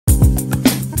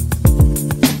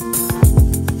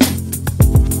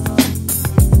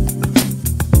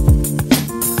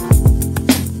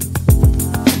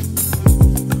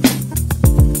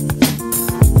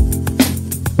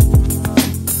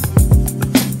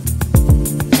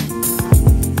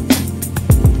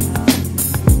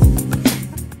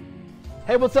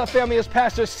what's up, family? It's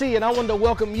Pastor C, and I wanted to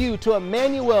welcome you to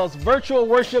Emmanuel's virtual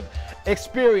worship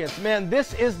experience. Man,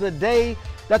 this is the day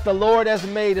that the Lord has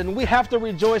made, and we have to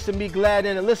rejoice and be glad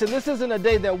in it. Listen, this isn't a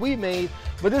day that we made,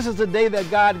 but this is a day that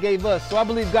God gave us. So I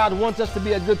believe God wants us to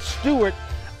be a good steward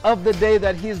of the day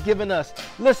that He's given us.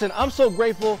 Listen, I'm so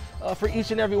grateful for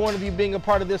each and every one of you being a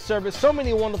part of this service. So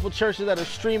many wonderful churches that are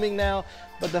streaming now,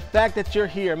 but the fact that you're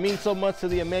here means so much to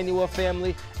the Emmanuel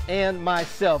family and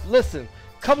myself. Listen,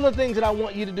 couple of things that I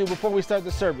want you to do before we start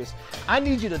the service. I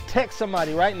need you to text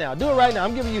somebody right now. Do it right now.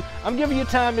 I'm giving you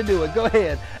time to do it. Go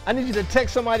ahead. I need you to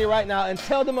text somebody right now and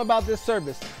tell them about this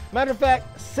service. Matter of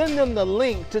fact, send them the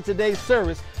link to today's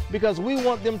service, because we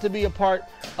want them to be a part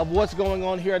of what's going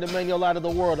on here at Emmanuel Light of the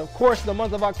World. Of course, the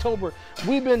month of October,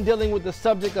 we've been dealing with the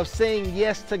subject of saying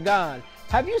yes to God.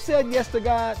 Have you said yes to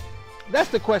God?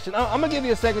 That's the question. I'm gonna give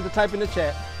you a second to type in the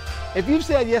chat. If you've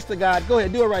said yes to God, go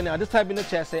ahead, do it right now. Just type in the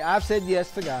chat, say, I've said yes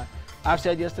to God. I've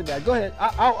said yes to God. Go ahead,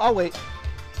 I'll wait.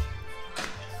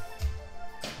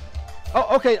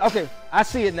 Oh, okay, I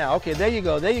see it now. Okay, there you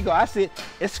go, I see it.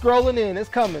 It's scrolling in, it's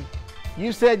coming.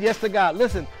 You said yes to God.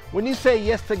 Listen, when you say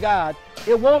yes to God,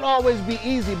 it won't always be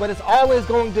easy, but it's always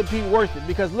going to be worth it.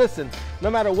 Because listen, no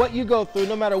matter what you go through,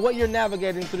 no matter what you're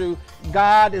navigating through,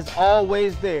 God is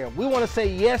always there. We want to say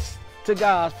yes to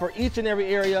God for each and every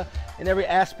area in every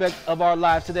aspect of our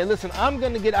lives today. Listen, I'm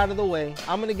going to get out of the way.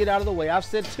 I've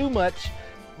said too much,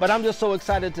 but I'm just so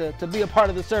excited to be a part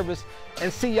of the service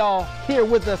and see y'all here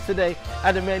with us today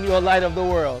at Emmanuel Light of the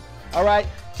World. All right?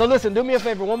 So listen, do me a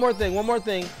favor. One more thing.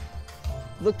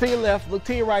 Look to your left, look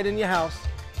to your right in your house.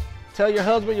 Tell your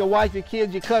husband, your wife, your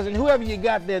kids, your cousin, whoever you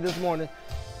got there this morning,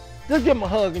 just give them a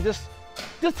hug and just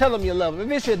tell them you love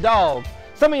them. If it's your dog,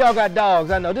 some of y'all got dogs,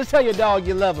 I know. Just tell your dog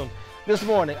you love them this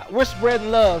morning. We're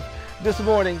spreading love this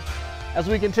morning as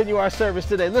we continue our service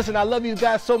today. Listen, I love you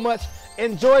guys so much.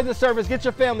 Enjoy the service. Get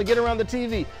your family, get around the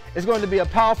TV. It's going to be a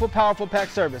powerful, powerful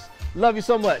packed service. Love you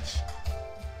so much.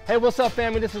 Hey, what's up,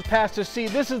 family? This is Pastor C.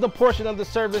 This is the portion of the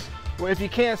service where if you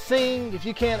can't sing, if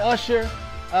you can't usher,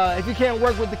 if you can't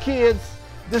work with the kids,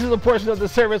 this is a portion of the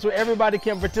service where everybody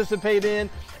can participate in.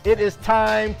 It is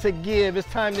time to give.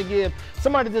 It's time to give.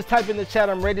 Somebody just type in the chat,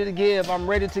 I'm ready to give. I'm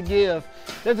ready to give.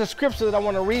 There's a scripture that I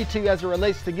want to read to you as it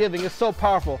relates to giving. It's so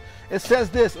powerful. It says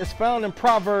this. It's found in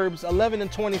Proverbs 11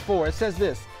 and 24. It says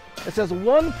this. It says,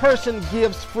 one person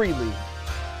gives freely,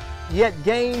 yet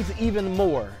gains even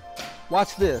more.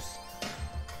 Watch this.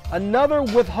 Another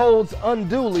withholds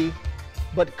unduly,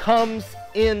 but comes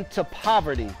into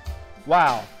poverty.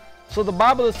 Wow. So the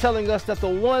Bible is telling us that the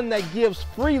one that gives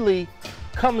freely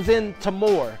comes into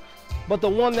more, but the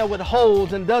one that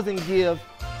withholds and doesn't give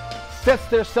sets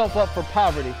themselves up for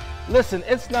poverty. Listen,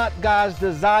 it's not God's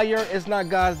desire, it's not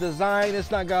God's design,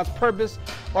 it's not God's purpose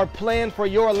or plan for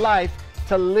your life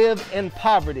to live in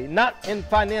poverty. Not in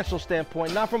financial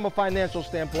standpoint, not from a financial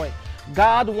standpoint.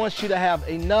 God wants you to have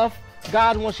enough.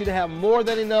 God wants you to have more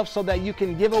than enough so that you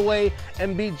can give away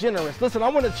and be generous. Listen, I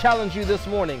want to challenge you this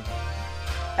morning.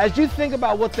 As you think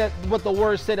about what the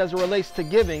word said as it relates to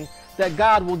giving, that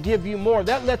God will give you more.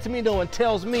 That lets me know and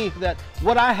tells me that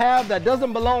what I have that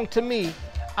doesn't belong to me,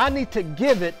 I need to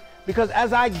give it, because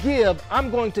as I give,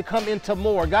 I'm going to come into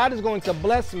more. God is going to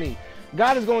bless me.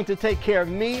 God is going to take care of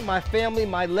me, my family,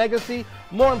 my legacy.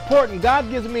 More important, God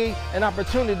gives me an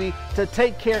opportunity to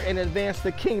take care and advance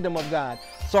the kingdom of God.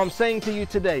 So I'm saying to you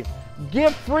today,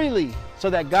 give freely so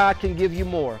that God can give you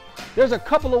more. There's a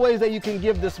couple of ways that you can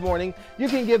give this morning. You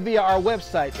can give via our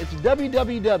website. It's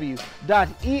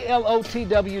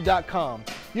www.elotw.com.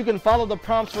 You can follow the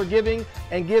prompts for giving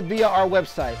and give via our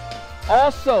website.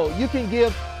 Also, you can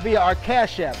give via our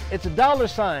Cash App. It's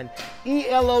 $ELOTW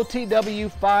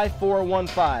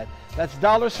 5415. That's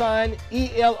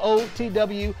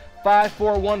 $ELOTW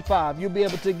 5415. You'll be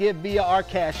able to give via our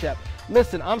Cash App.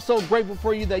 Listen, I'm so grateful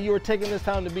for you that you are taking this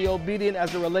time to be obedient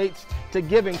as it relates to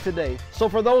giving today. So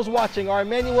for those watching, our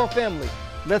Emmanuel family,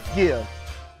 let's give.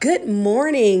 Good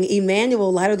morning,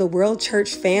 Emmanuel Light of the World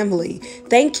Church family.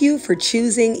 Thank you for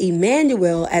choosing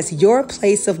Emmanuel as your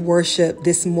place of worship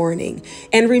this morning.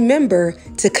 And remember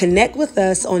to connect with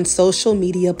us on social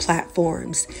media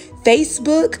platforms.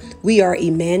 Facebook, we are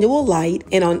Emmanuel Light,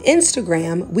 and on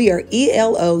Instagram, we are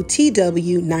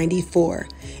ELOTW94.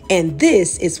 And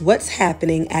this is what's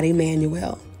happening at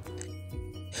Emmanuel.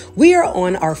 We are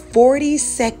on our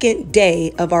 42nd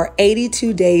day of our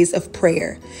 82 days of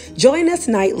prayer. Join us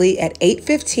nightly at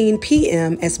 8:15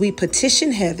 p.m. as we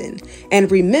petition heaven.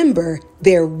 And remember,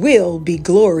 there will be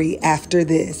glory after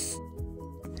this.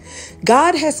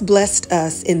 God has blessed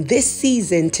us in this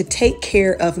season to take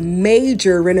care of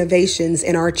major renovations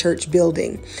in our church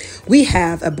building. We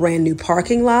have a brand new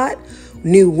parking lot.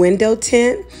 new window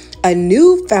tint, a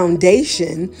new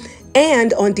foundation,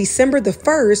 and on December the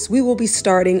 1st, we will be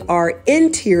starting our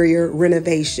interior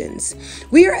renovations.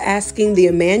 We are asking the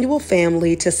Emmanuel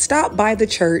family to stop by the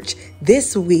church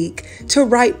this week to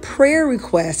write prayer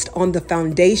requests on the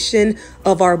foundation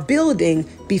of our building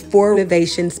before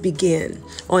renovations begin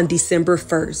on December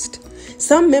 1st.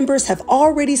 Some members have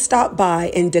already stopped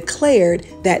by and declared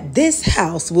that this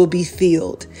house will be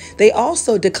filled. They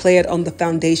also declared on the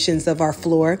foundations of our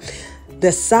floor,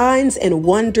 the signs and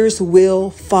wonders will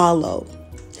follow.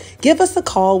 Give us a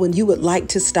call when you would like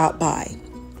to stop by.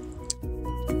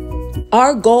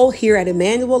 Our goal here at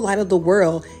Emmanuel Light of the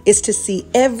World is to see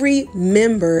every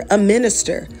member a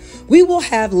minister. We will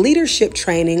have leadership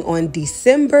training on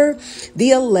December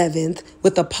the 11th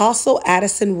with Apostle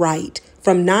Addison Wright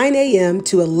from 9 a.m.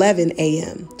 to 11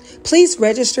 a.m. Please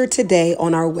register today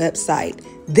on our website.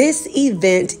 This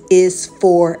event is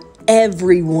for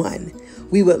everyone.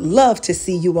 We would love to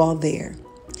see you all there.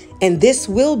 And this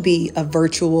will be a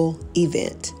virtual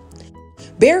event.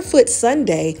 Barefoot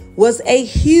Sunday was a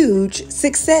huge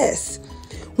success.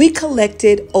 We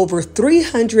collected over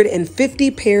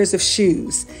 350 pairs of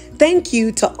shoes. Thank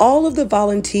you to all of the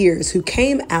volunteers who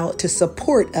came out to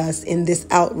support us in this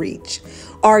outreach.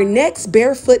 Our next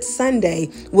Barefoot Sunday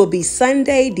will be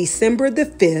Sunday, December the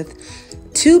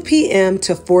 5th, 2 p.m.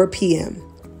 to 4 p.m.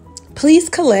 Please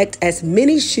collect as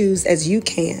many shoes as you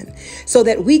can so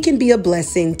that we can be a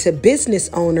blessing to business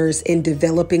owners in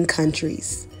developing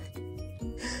countries.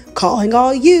 Calling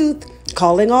all youth,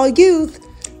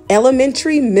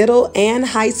 elementary, middle, and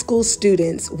high school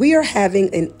students, we are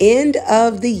having an end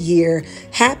of the year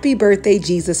Happy Birthday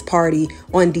Jesus party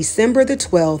on December the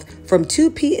 12th from 2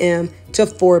 p.m. to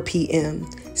 4 p.m.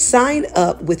 Sign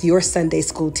up with your Sunday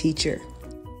school teacher.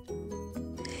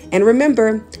 And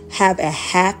remember, have a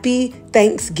happy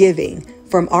Thanksgiving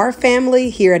from our family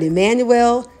here at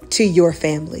Emmanuel to your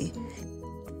family.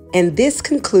 And this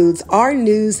concludes our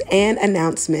news and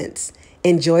announcements.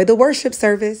 Enjoy the worship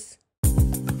service.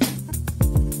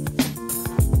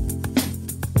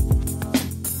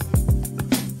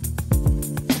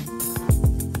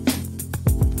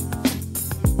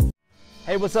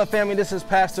 Hey, what's up, family? This is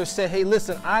Pastor Seth. Hey,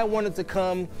 listen, I wanted to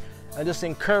come and just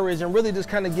encourage and really just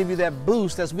kind of give you that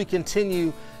boost as we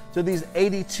continue to these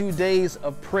 82 days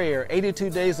of prayer. 82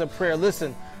 days of prayer.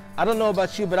 Listen, I don't know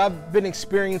about you, but I've been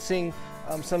experiencing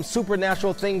some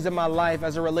supernatural things in my life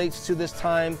as it relates to this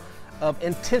time of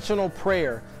intentional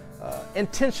prayer.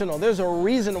 Intentional. There's a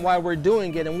reason why we're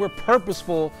doing it, and we're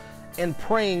purposeful in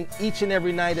praying each and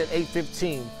every night at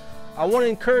 8:15. I want to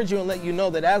encourage you and let you know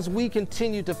that as we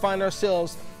continue to find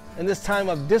ourselves in this time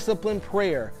of disciplined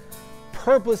prayer,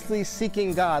 purposely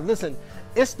seeking God. Listen,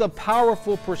 it's the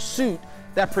powerful pursuit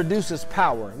that produces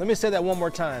power. Let me say that one more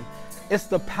time. It's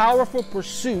the powerful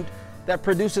pursuit that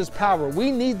produces power.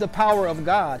 We need the power of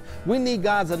God. We need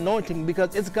God's anointing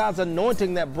because it's God's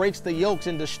anointing that breaks the yokes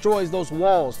and destroys those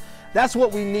walls. That's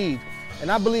what we need.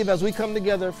 And I believe as we come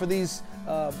together for these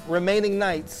remaining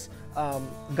nights,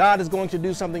 God is going to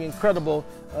do something incredible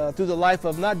through the life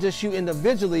of not just you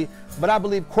individually, but I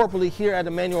believe corporately here at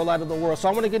Emmanuel Light of the World. So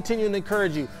I want to continue and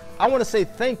encourage you. I want to say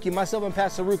thank you, myself and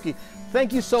Pastor Rukiya.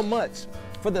 Thank you so much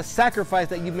for the sacrifice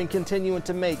that you've been continuing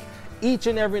to make each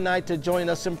and every night to join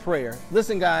us in prayer.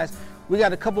 Listen, guys, we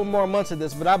got a couple more months of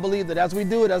this, but I believe that as we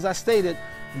do it, as I stated,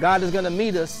 God is going to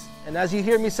meet us. And as you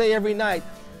hear me say every night,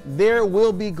 there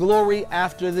will be glory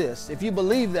after this. If you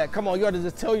believe that, come on, you ought to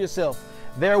just tell yourself,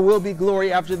 there will be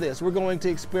glory after this. We're going to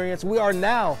experience, we are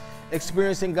now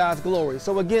experiencing God's glory.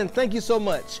 So again, thank you so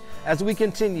much as we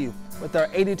continue with our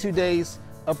 82 days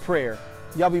of prayer.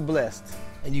 Y'all be blessed.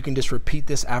 And you can just repeat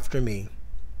this after me.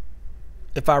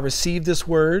 If I receive this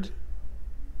word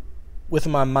with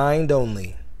my mind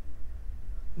only,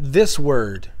 this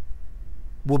word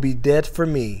will be dead for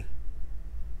me.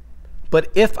 But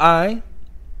if I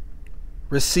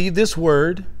receive this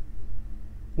word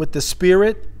with the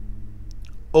Spirit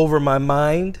over my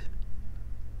mind,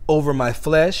 over my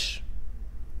flesh,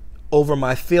 over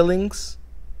my feelings,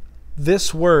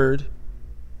 this word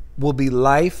will be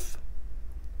life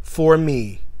for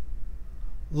me.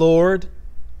 Lord,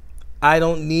 I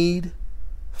don't need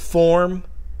form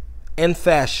and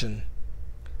fashion.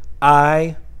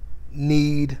 I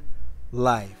need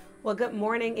life. Well, good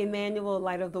morning, Emmanuel,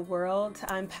 Light of the World.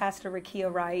 I'm Pastor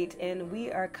Rukiya Wright, and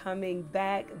we are coming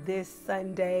back this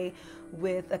Sunday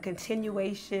with a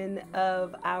continuation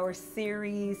of our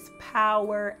series,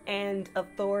 Power and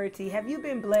Authority. Have you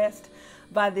been blessed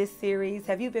by this series?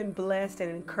 Have you been blessed and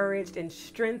encouraged and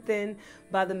strengthened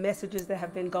by the messages that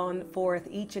have been gone forth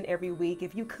each and every week?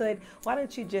 If you could, why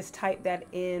don't you just type that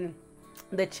in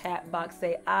the chat box.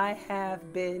 Say, I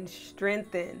have been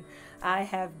strengthened. I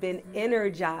have been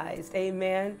energized.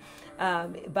 Amen.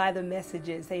 By the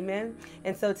messages. Amen.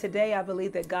 And so today I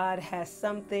believe that God has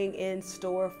something in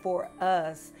store for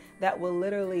us that will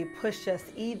literally push us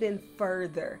even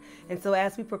further. And so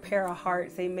as we prepare our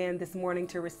hearts, amen, this morning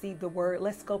to receive the word,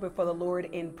 let's go before the Lord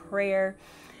in prayer.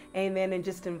 Amen. And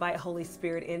just invite Holy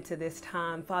Spirit into this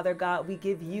time. Father God, we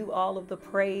give you all of the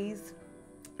praise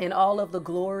and all of the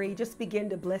glory. Just begin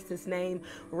to bless his name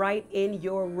right in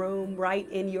your room, right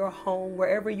in your home,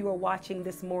 wherever you are watching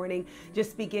this morning.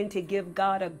 Just begin to give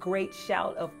God a great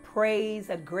shout of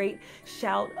praise, a great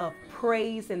shout of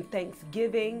praise and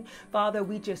thanksgiving. Father,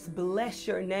 we just bless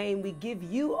your name. We give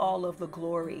you all of the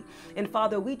glory. And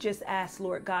Father, we just ask,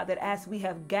 Lord God, that as we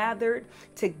have gathered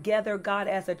together, God,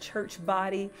 as a church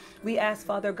body, we ask,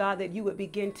 Father God, that you would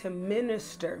begin to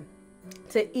minister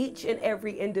to each and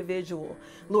every individual,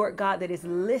 Lord God, that is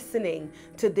listening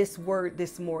to this word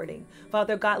this morning.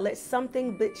 Father God, let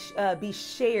something be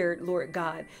shared, Lord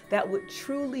God, that would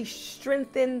truly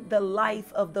strengthen the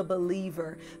life of the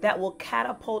believer, that will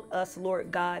catapult us, Lord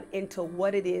God, into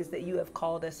what it is that you have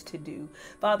called us to do.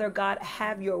 Father God,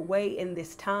 have your way in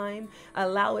this time.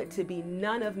 Allow it to be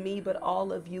none of me, but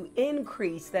all of you.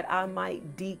 Increase that I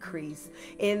might decrease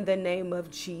in the name of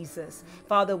Jesus.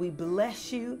 Father, we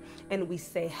bless you and we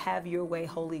say, have your way,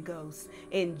 Holy Ghost.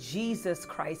 In Jesus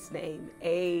Christ's name,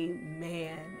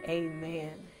 amen.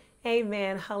 Amen.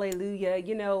 Amen. Hallelujah.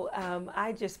 You know,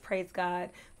 I just praise God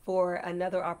for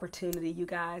another opportunity, you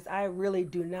guys. I really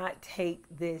do not take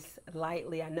this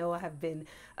lightly. I know I have been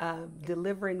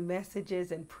delivering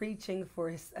messages and preaching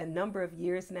for a number of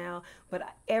years now,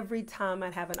 but every time I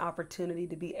have an opportunity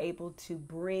to be able to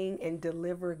bring and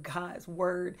deliver God's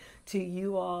word to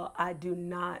you all, I do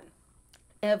not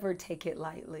ever take it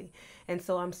lightly. And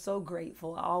so I'm so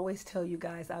grateful. I always tell you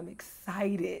guys I'm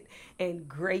excited and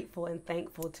grateful and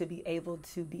thankful to be able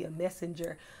to be a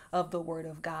messenger of the word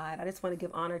of God. I just want to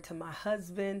give honor to my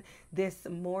husband this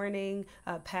morning,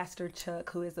 Pastor Chuck,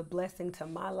 who is a blessing to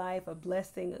my life, a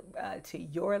blessing to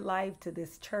your life, to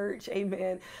this church.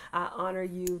 Amen. I honor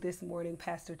you this morning,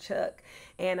 Pastor Chuck.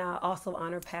 And I also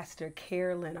honor Pastor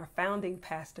Carolyn, our founding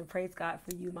pastor. Praise God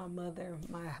for you, my mother,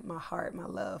 my heart, my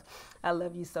love. I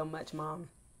love you so much, Mom.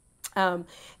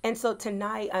 And so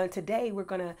today we're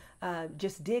going to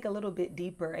just dig a little bit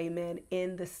deeper, amen,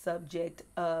 in the subject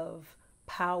of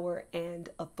power and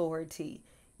authority.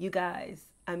 You guys,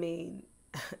 I mean,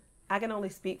 I can only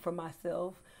speak for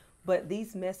myself, but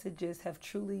these messages have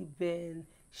truly been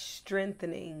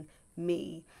strengthening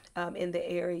me in the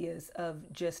areas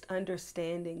of just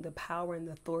understanding the power and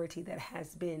the authority that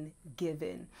has been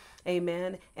given.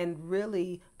 Amen. And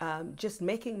really just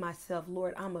making myself,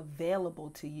 Lord, I'm available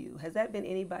to you. Has that been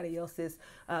anybody else's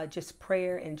just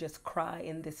prayer and just cry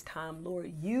in this time?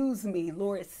 Lord, use me.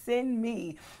 Lord, send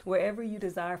me wherever you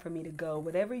desire for me to go,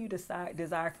 whatever you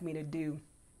desire for me to do.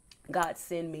 God,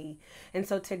 send me. And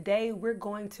so today we're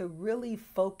going to really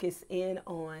focus in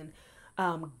on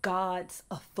God's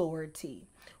authority.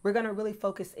 We're going to really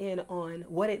focus in on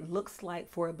what it looks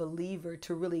like for a believer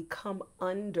to really come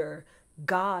under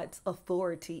God's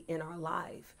authority in our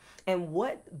life and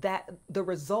what the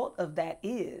result of that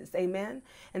is. Amen.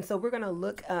 And so we're going to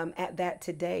look at that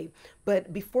today.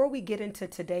 But before we get into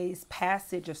today's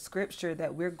passage of scripture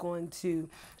that we're going to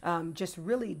just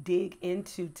really dig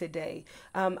into today,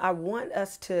 I want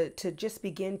us to just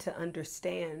begin to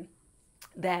understand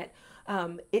that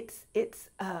it's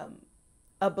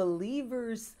a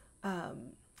believer's,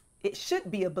 it should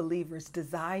be a believer's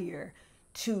desire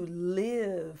to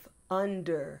live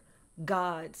under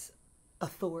God's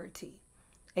authority.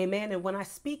 Amen. And when I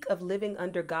speak of living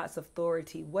under God's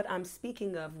authority, what I'm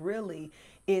speaking of really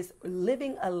is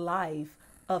living a life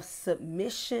of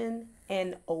submission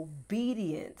and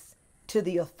obedience to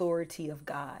the authority of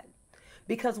God.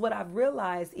 Because what I've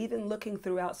realized, even looking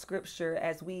throughout scripture,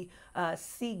 as we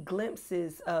see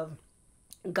glimpses of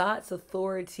God's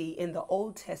authority in the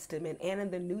Old Testament and in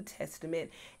the New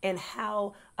Testament, and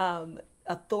how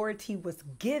authority was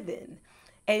given,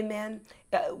 amen,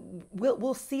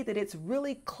 we'll see that it's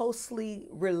really closely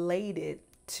related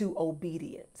to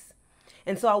obedience.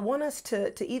 And so I want us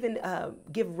to even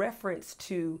give reference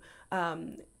to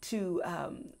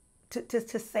Satan.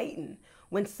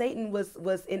 When Satan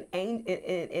was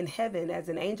in heaven as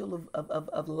an angel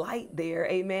of light there,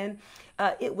 amen,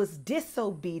 it was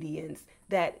disobedience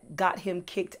that got him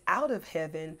kicked out of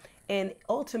heaven and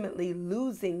ultimately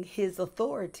losing his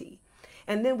authority.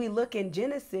 And then we look in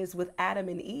Genesis with Adam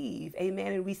and Eve,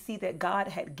 amen, and we see that God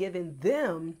had given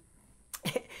them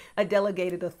a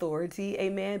delegated authority,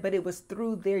 amen, but it was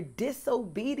through their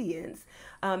disobedience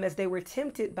as they were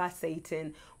tempted by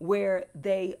Satan, where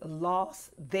they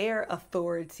lost their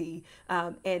authority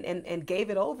and gave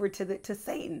it over to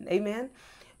Satan, amen.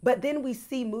 But then we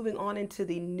see moving on into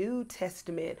the New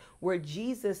Testament where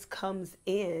Jesus comes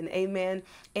in, amen.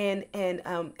 And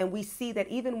we see that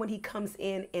even when he comes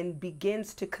in and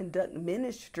begins to conduct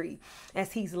ministry,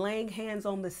 as he's laying hands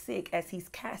on the sick, as he's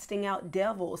casting out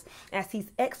devils, as he's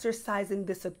exercising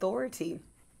this authority,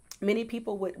 many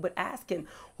people would ask him,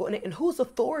 well, in whose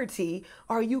authority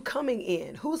are you coming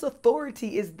in? Whose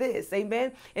authority is this?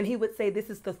 Amen. And he would say, this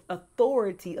is the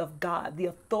authority of God, the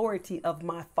authority of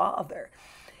my Father.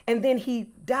 And then he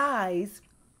dies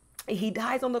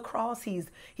on the cross.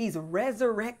 He's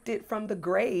resurrected from the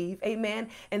grave. Amen.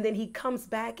 And then he comes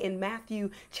back in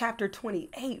Matthew chapter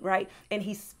 28, right? And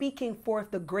he's speaking forth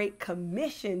the Great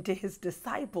Commission to his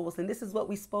disciples. And this is what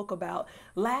we spoke about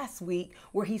last week,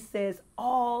 where he says,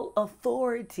 all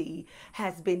authority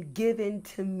has been given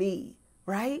to me.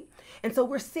 Right? And so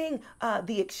we're seeing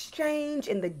the exchange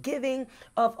and the giving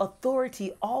of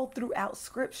authority all throughout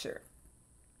Scripture.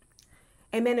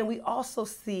 Amen. And we also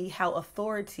see how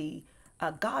authority,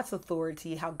 God's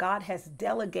authority, how God has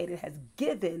delegated, has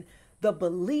given the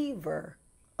believer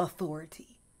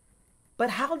authority. But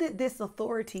how did this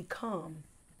authority come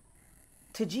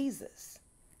to Jesus?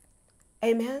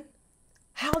 Amen.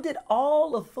 How did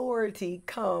all authority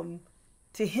come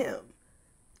to him?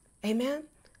 Amen.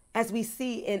 As we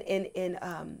see in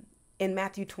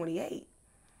Matthew 28.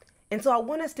 And so I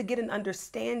want us to get an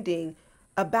understanding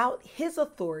about his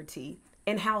authority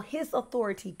and how his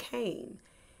authority came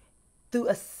through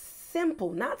a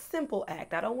simple, not simple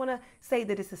act. I don't want to say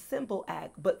that it's a simple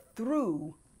act, but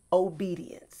through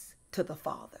obedience to the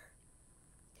Father.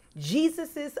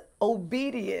 Jesus's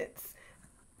obedience,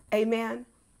 amen,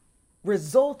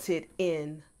 resulted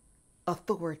in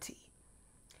authority.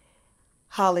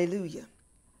 Hallelujah.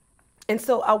 And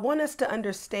so I want us to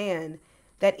understand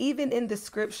that even in the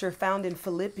scripture found in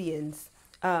Philippians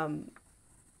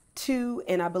 2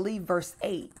 and I believe verse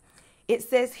 8, it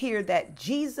says here that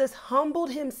Jesus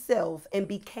humbled himself and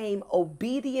became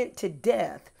obedient to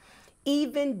death,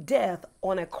 even death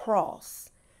on a cross.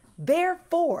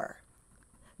 Therefore,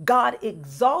 God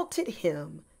exalted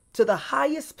him to the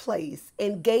highest place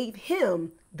and gave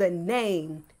him the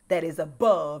name that is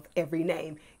above every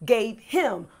name, gave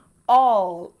him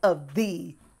all of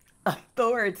the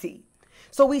authority.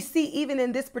 So we see even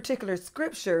in this particular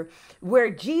scripture where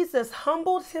Jesus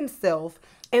humbled himself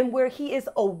and where he is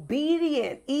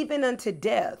obedient even unto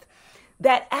death,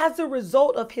 that as a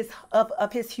result of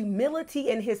his humility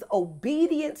and his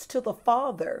obedience to the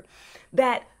Father,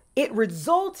 that it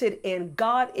resulted in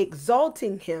God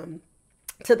exalting him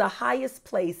to the highest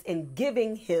place and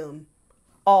giving him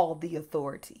all the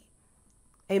authority.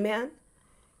 Amen.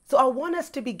 So I want us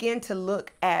to begin to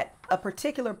look at a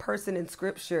particular person in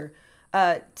scripture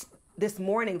this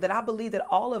morning that I believe that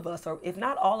all of us, or if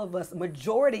not all of us,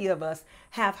 majority of us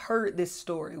have heard this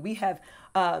story. We have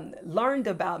learned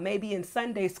about, maybe in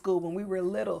Sunday school when we were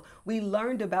little, we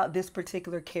learned about this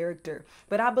particular character.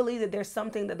 But I believe that there's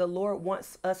something that the Lord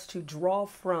wants us to draw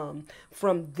from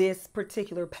this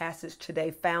particular passage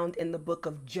today found in the book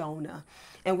of Jonah.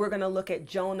 And we're going to look at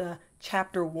Jonah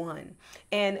chapter 1.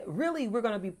 And really, we're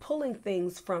going to be pulling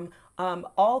things from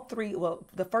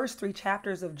the first 3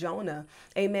 chapters of Jonah.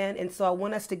 Amen. And so I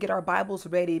want us to get our Bibles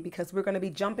ready because we're going to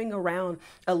be jumping around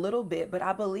a little bit. But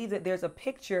I believe that there's a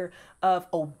picture of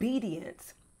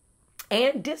obedience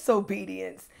and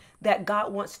disobedience that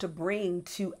God wants to bring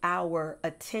to our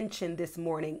attention this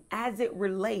morning as it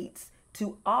relates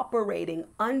to operating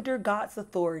under God's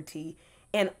authority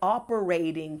and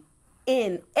operating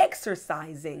in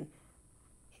exercising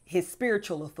his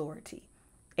spiritual authority.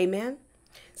 Amen.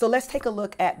 So let's take a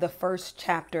look at the first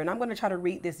chapter, and I'm going to try to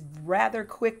read this rather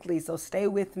quickly, so stay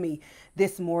with me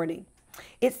this morning.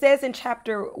 It says in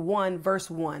chapter 1, verse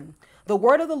 1, the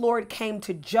word of the Lord came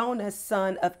to Jonah,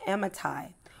 son of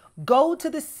Amittai. Go to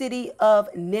the city of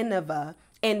Nineveh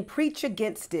and preach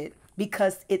against it,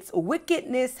 because its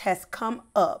wickedness has come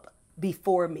up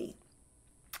before me.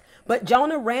 But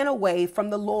Jonah ran away from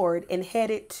the Lord and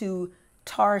headed to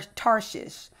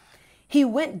Tarshish. He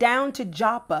went down to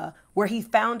Joppa, where he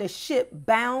found a ship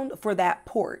bound for that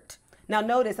port. Now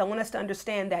notice, I want us to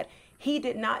understand that he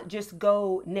did not just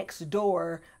go next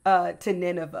door to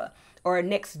Nineveh or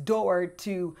next door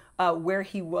to where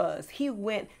he was. He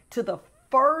went to the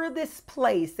furthest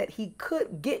place that he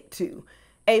could get to,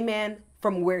 amen,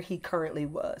 from where he currently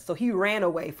was. So he ran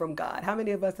away from God. How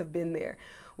many of us have been there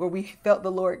where we felt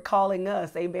the Lord calling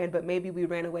us, amen, but maybe we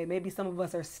ran away. Maybe some of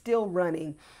us are still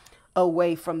running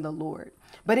away from the Lord.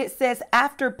 But it says,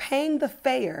 after paying the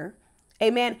fare,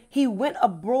 amen, he went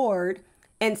abroad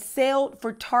and sailed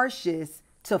for Tarshish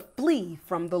to flee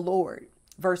from the Lord.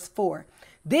 Verse 4.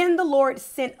 Then the Lord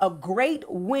sent a great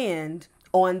wind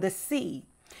on the sea,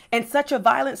 and such a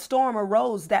violent storm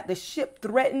arose that the ship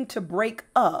threatened to break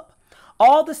up.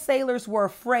 All the sailors were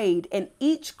afraid, and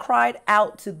each cried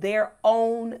out to their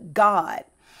own God.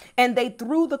 And they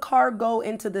threw the cargo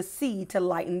into the sea to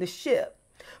lighten the ship.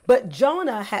 But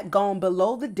Jonah had gone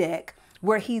below the deck,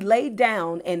 where he lay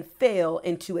down and fell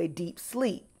into a deep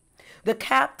sleep. The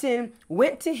captain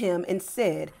went to him and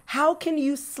said, "How can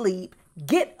you sleep?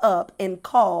 Get up and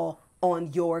call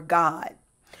on your God.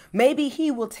 Maybe he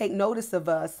will take notice of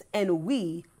us and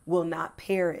we will not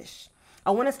perish."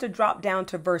 I want us to drop down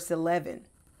to verse 11.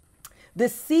 The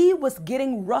sea was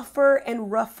getting rougher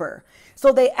and rougher.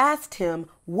 So they asked him,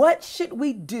 "What should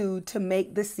we do to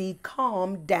make the sea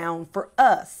calm down for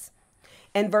us?"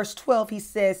 And verse 12, he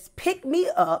says, "Pick me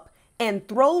up and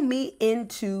throw me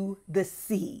into the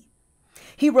sea."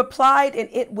 He replied, and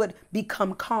it would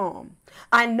become calm.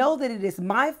 "I know that it is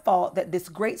my fault that this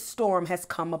great storm has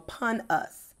come upon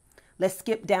us." Let's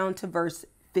skip down to verse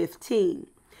 15.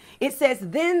 It says,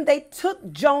 "Then they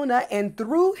took Jonah and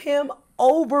threw him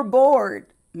overboard."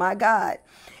 My God.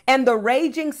 "And the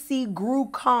raging sea grew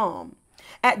calm.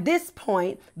 At this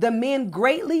point, the men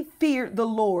greatly feared the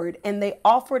Lord, and they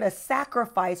offered a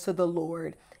sacrifice to the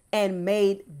Lord and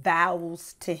made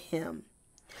vows to him.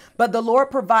 But the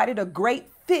Lord provided a great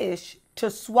fish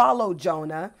to swallow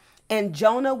Jonah, and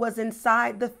Jonah was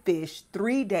inside the fish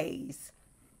 3 days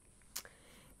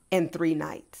and 3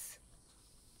 nights.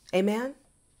 Amen.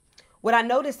 What I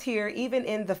noticed here, even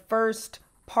in the first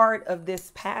part of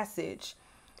this passage,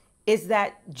 is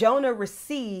that Jonah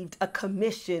received a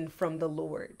commission from the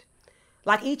Lord.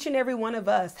 Like each and every one of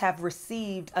us have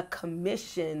received a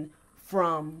commission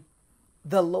from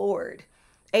the Lord.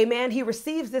 Amen. He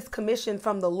receives this commission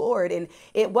from the Lord, and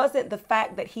it wasn't the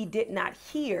fact that he did not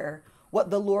hear what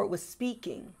the Lord was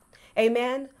speaking.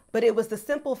 Amen. But it was the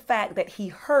simple fact that he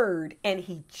heard and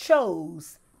he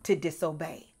chose to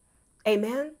disobey.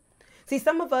 Amen. See,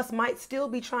 some of us might still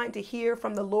be trying to hear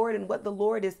from the Lord and what the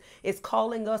Lord is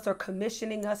calling us or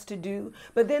commissioning us to do.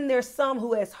 But then there's some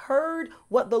who has heard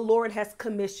what the Lord has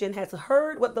commissioned, has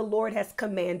heard what the Lord has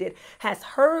commanded, has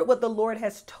heard what the Lord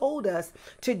has told us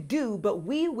to do. But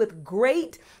we, with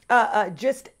great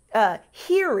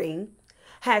hearing,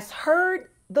 has heard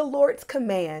the Lord's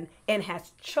command and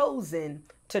has chosen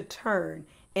to turn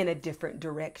in a different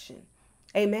direction.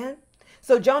 Amen.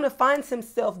 So Jonah finds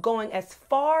himself going as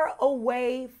far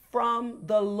away from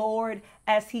the Lord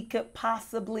as he could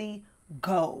possibly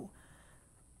go.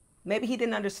 Maybe he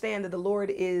didn't understand that the Lord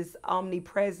is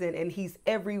omnipresent and he's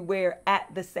everywhere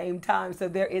at the same time. So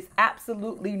there is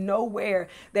absolutely nowhere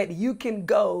that you can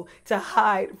go to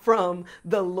hide from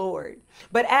the Lord.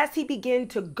 But as he began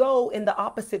to go in the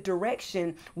opposite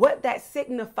direction, what that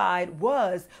signified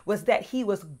was that he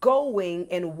was going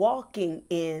and walking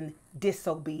in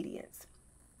disobedience.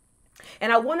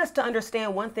 And I want us to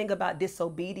understand one thing about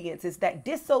disobedience is that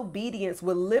disobedience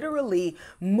will literally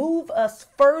move us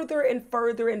further and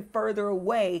further and further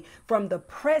away from the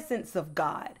presence of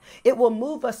God. It will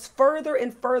move us further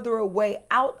and further away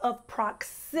out of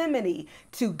proximity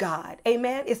to God.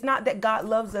 Amen. It's not that God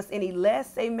loves us any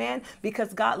less. Amen.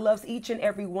 Because God loves each and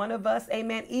every one of us.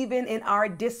 Amen. Even in our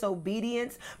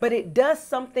disobedience, but it does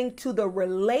something to the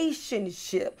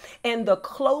relationship and the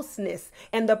closeness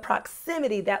and the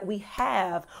proximity that we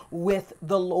have with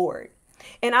the Lord.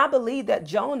 And I believe that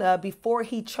Jonah, before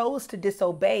he chose to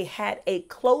disobey, had a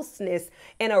closeness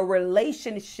and a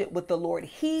relationship with the Lord.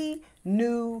 He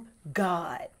knew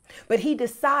God, but he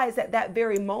decides at that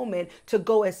very moment to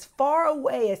go as far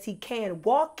away as he can,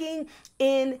 walking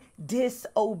in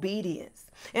disobedience.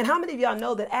 And how many of y'all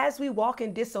know that as we walk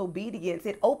in disobedience,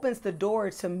 it opens the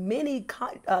door to many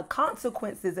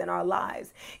consequences in our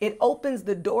lives. It opens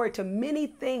the door to many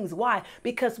things. Why?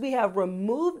 Because we have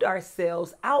removed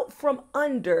ourselves out from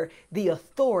under the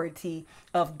authority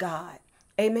of God.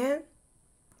 Amen.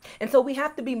 And so we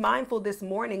have to be mindful this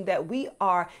morning that we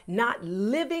are not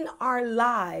living our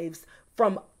lives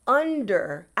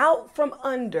out from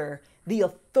under the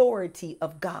authority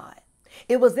of God.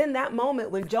 It was in that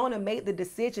moment when Jonah made the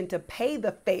decision to pay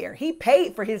the fare. He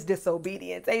paid for his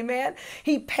disobedience. Amen.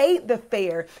 He paid the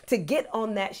fare to get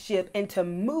on that ship and to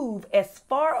move as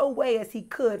far away as he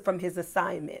could from his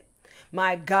assignment.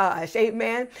 My gosh.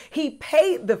 Amen. He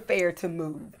paid the fare to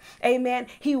move. Amen.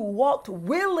 He walked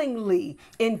willingly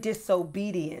in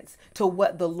disobedience to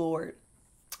what the Lord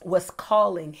was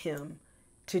calling him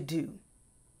to do.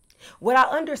 What I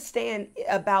understand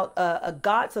about a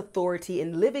God's authority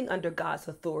and living under God's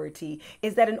authority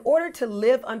is that in order to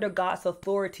live under God's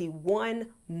authority, one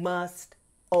must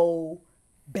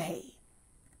obey.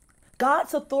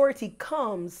 God's authority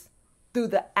comes through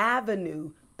the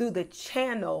avenue, through the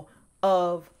channel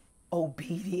of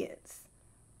obedience.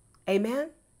 Amen.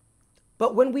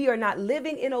 But when we are not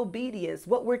living in obedience,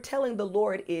 what we're telling the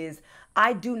Lord is,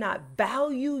 I do not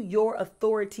value your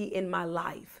authority in my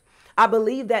life. I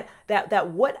believe that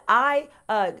what I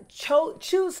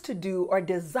choose to do or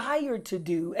desire to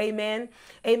do, amen,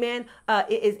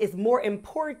 is more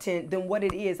important than what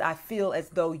it is I feel as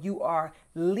though you are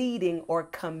leading or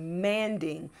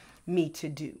commanding me to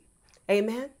do.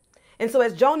 Amen. And so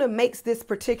as Jonah makes this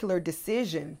particular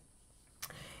decision,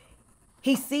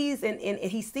 he sees and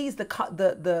he sees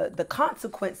the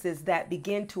consequences that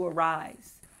begin to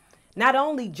arise. Not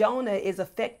only Jonah is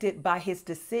affected by his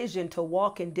decision to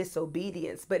walk in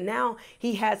disobedience, but now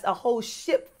he has a whole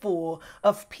ship full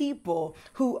of people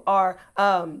who are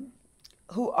going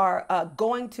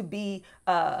to be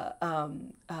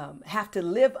have to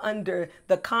live under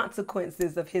the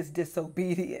consequences of his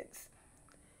disobedience.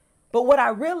 But what I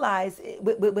realize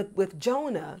with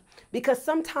Jonah, because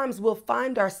sometimes we'll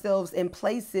find ourselves in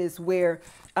places where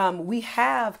we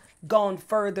have gone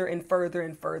further and further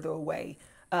and further away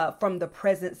from the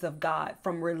presence of God,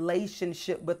 from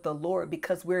relationship with the Lord,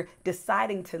 because we're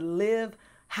deciding to live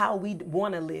how we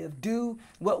want to live, do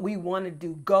what we want to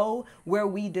do, go where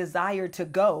we desire to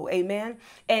go. Amen.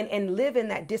 And live in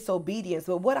that disobedience.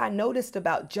 But what I noticed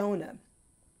about Jonah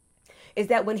is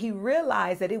that when he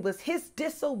realized that it was his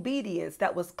disobedience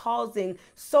that was causing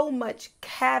so much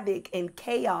havoc and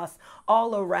chaos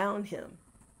all around him.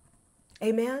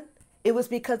 Amen. It was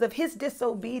because of his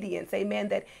disobedience, amen,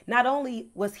 that not only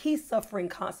was he suffering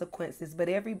consequences, but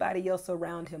everybody else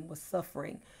around him was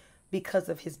suffering because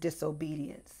of his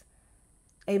disobedience.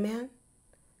 Amen.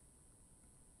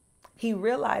 He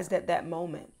realized at that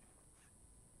moment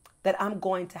that I'm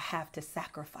going to have to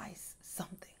sacrifice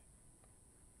something.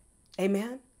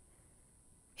 Amen.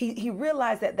 He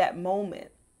realized at that moment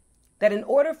that in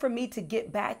order for me to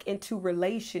get back into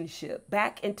relationship,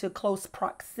 back into close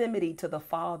proximity to the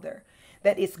Father,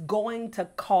 that it's going to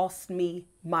cost me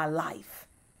my life.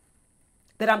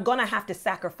 That I'm going to have to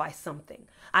sacrifice something.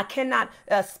 I cannot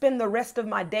spend the rest of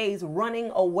my days running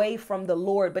away from the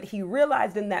Lord. But he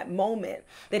realized in that moment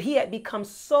that he had become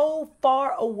so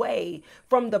far away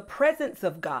from the presence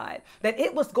of God that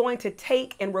it was going to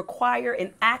take and require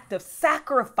an act of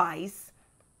sacrifice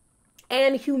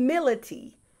and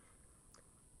humility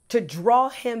to draw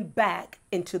him back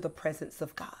into the presence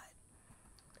of God.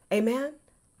 Amen.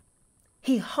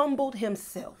 He humbled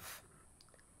himself.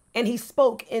 And he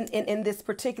spoke in this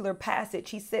particular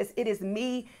passage. He says, it is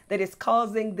me that is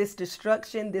causing this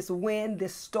destruction, this wind,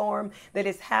 this storm that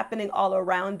is happening all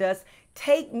around us.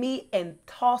 Take me and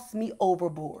toss me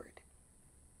overboard.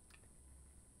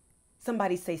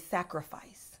 Somebody say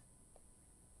sacrifice.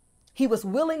 He was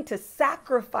willing to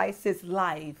sacrifice his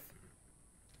life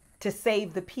to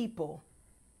save the people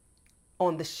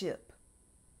on the ship.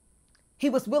 He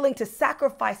was willing to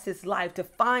sacrifice his life to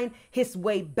find his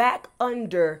way back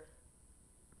under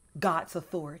God's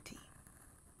authority.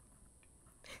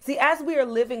 See, as we are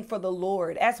living for the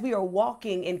Lord, as we are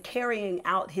walking and carrying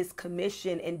out his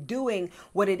commission and doing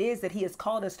what it is that he has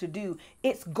called us to do,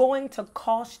 it's going to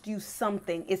cost you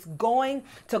something. It's going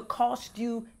to cost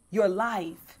you your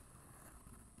life.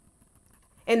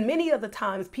 And many of the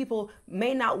times people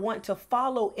may not want to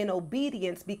follow in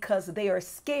obedience because they are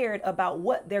scared about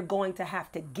what they're going to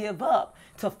have to give up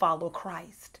to follow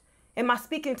Christ. Am I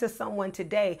speaking to someone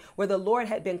today where the Lord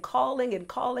had been calling and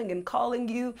calling and calling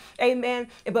you? Amen.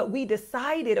 But we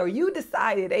decided, or you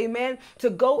decided, amen,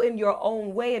 to go in your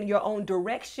own way, in your own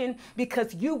direction,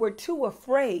 because you were too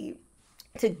afraid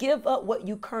to give up what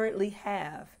you currently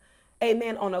have.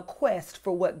 Amen. On a quest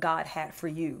for what God had for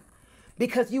you.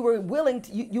 Because you weren't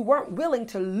willing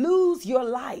to lose your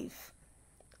life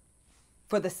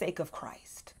for the sake of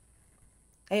Christ.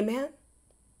 Amen.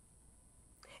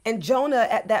 And Jonah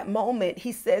at that moment,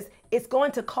 he says, it's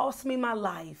going to cost me my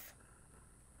life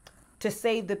to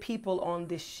save the people on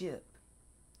this ship.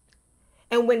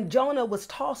 And when Jonah was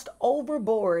tossed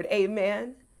overboard,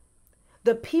 amen,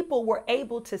 the people were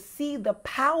able to see the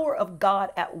power of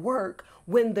God at work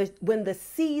when the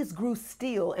seas grew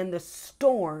still and the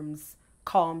storms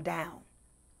calmed down.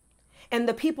 And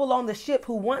the people on the ship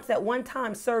who once at one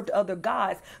time served other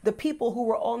gods, the people who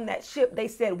were on that ship, they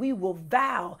said, we will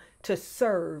vow to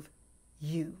serve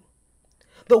you.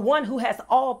 The one who has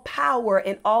all power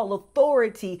and all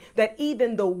authority, that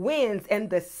even the winds and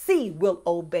the sea will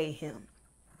obey him.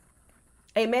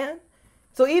 Amen.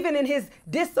 So even in his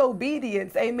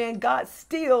disobedience, amen, God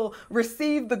still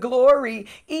received the glory,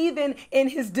 even in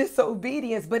his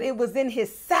disobedience. But it was in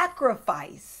his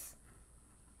sacrifice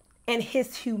and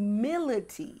his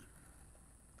humility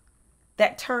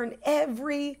that turned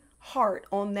every heart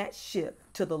on that ship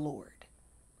to the Lord.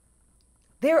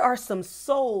 There are some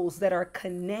souls that are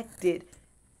connected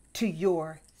to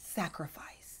your sacrifice.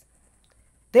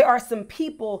 There are some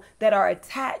people that are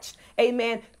attached,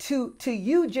 amen, to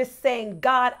you just saying,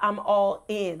 God, I'm all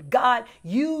in. God,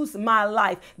 use my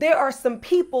life. There are some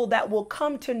people that will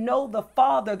come to know the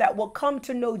Father, that will come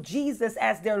to know Jesus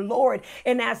as their Lord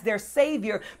and as their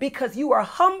Savior, because you are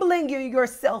humbling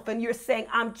yourself and you're saying,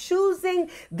 I'm choosing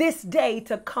this day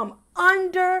to come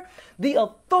under the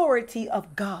authority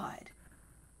of God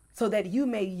so that you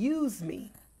may use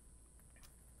me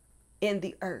in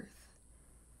the earth.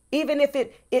 Even if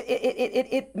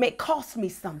it may cost me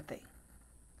something.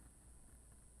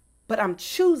 But I'm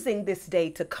choosing this day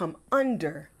to come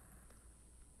under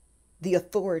the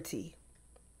authority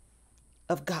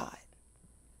of God.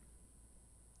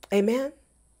 Amen.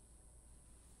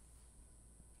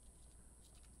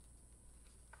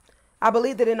 I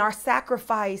believe that in our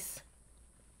sacrifice,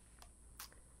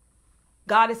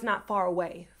 God is not far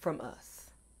away from us.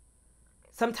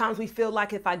 Sometimes we feel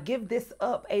like if I give this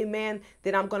up, amen,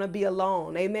 then I'm going to be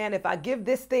alone. Amen. If I give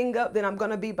this thing up, then I'm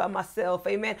going to be by myself.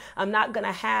 Amen. I'm not going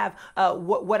to have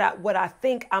what I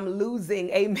think I'm losing.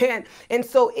 Amen. And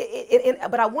so,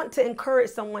 but I want to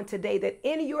encourage someone today that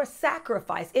in your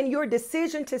sacrifice, in your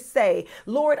decision to say,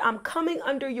 Lord, I'm coming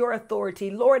under your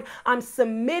authority. Lord, I'm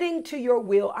submitting to your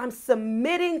will. I'm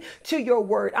submitting to your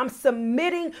word. I'm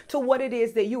submitting to what it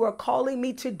is that you are calling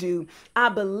me to do. I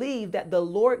believe that the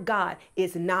Lord God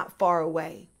is not far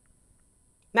away.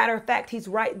 Matter of fact, he's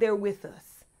right there with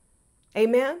us.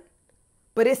 Amen.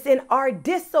 But it's in our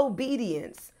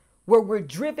disobedience where we're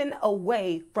driven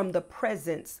away from the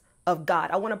presence of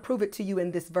God. I want to prove it to you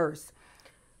in this verse.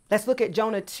 Let's look at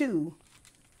Jonah 2,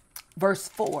 verse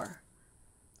 4.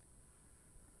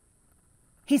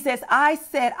 He says, I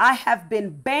said, I have been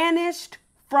banished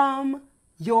from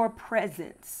your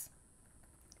presence,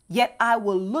 yet I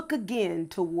will look again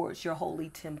towards your holy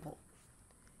temple.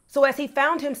 So as he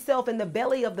found himself in the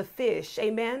belly of the fish,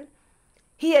 amen,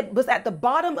 was at the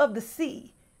bottom of the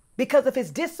sea because of his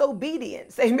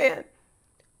disobedience, amen.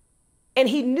 And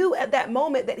he knew at that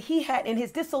moment that he had, in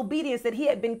his disobedience, that he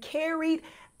had been carried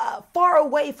far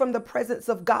away from the presence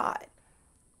of God,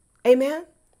 amen.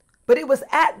 But it was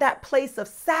at that place of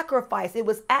sacrifice, it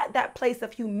was at that place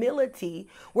of humility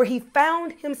where he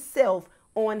found himself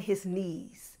on his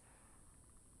knees,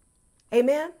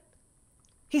 amen.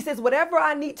 He says, whatever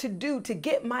I need to do to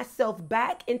get myself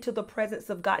back into the presence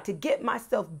of God, to get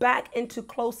myself back into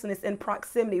closeness and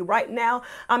proximity. Right now,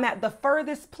 I'm at the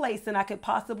furthest place that I could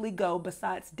possibly go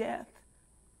besides death.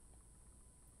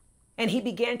 And he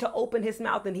began to open his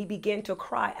mouth and he began to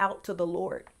cry out to the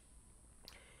Lord.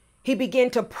 He began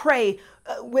to pray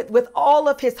with all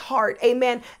of his heart,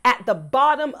 amen, at the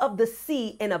bottom of the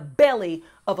sea in a belly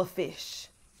of a fish.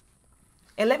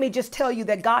 And let me just tell you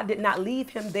that God did not leave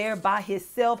him there by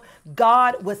himself.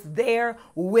 God was there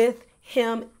with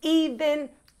him, even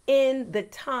in the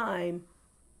time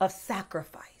of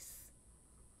sacrifice.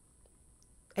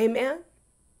 Amen.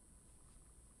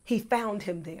 He found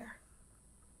him there.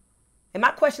 And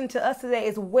my question to us today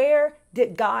is, where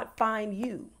did God find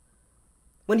you?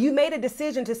 When you made a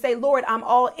decision to say, Lord, I'm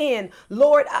all in.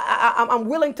 Lord, I'm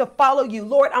willing to follow you.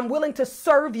 Lord, I'm willing to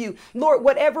serve you. Lord,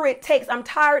 whatever it takes. I'm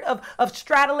tired of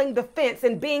straddling the fence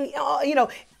and being,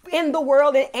 in the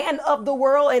world and of the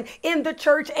world and in the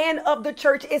church and of the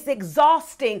church. It's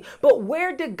exhausting. But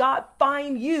where did God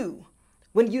find you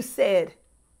when you said,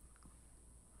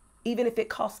 even if it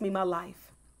costs me my life?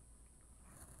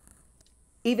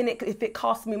 Even if it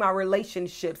costs me my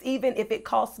relationships, even if it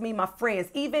costs me my friends,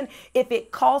 even if it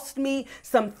costs me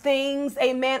some things,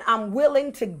 amen, I'm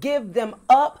willing to give them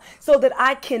up so that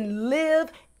I can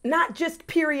live, not just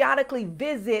periodically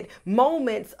visit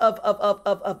moments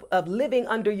of living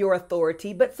under your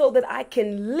authority, but so that I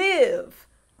can live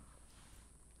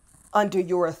under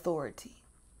your authority.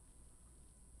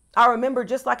 I remember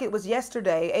just like it was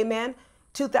yesterday, amen,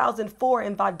 2004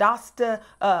 in Valdosta,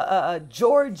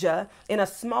 Georgia, in a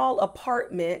small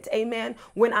apartment, amen,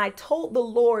 when I told the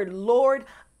Lord, Lord,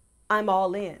 I'm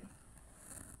all in.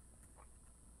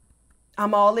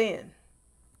 I'm all in.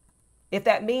 If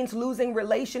that means losing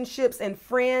relationships and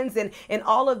friends and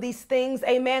all of these things,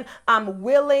 amen, I'm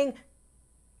willing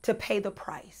to pay the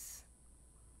price.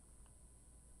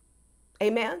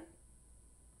 Amen.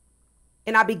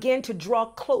 And I began to draw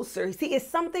closer. See, it's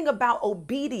something about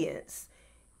obedience.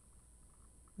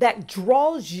 that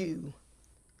draws you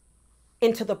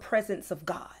into the presence of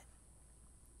God,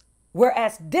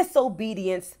 whereas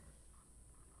disobedience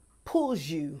pulls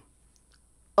you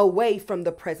away from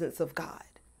the presence of God.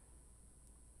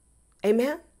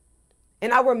 Amen.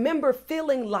 And I remember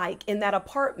feeling like in that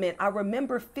apartment, I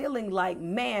remember feeling like,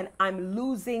 man, I'm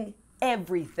losing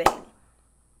everything.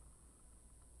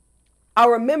 I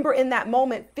remember in that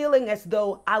moment feeling as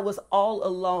though I was all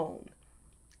alone.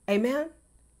 Amen.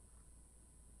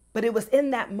 But it was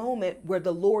in that moment where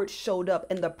the Lord showed up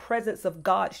and the presence of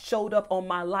God showed up on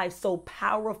my life so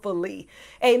powerfully.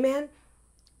 Amen.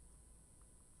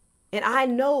 And I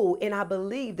know and I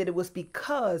believe that it was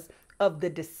because of the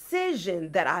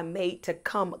decision that I made to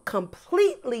come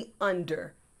completely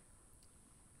under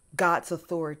God's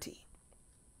authority.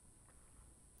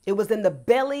 It was in the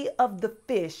belly of the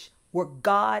fish where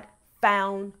God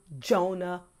found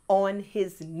Jonah on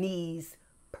his knees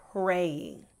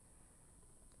praying.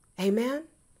 Amen.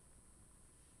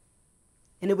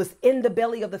 And it was in the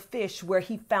belly of the fish where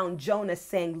he found Jonah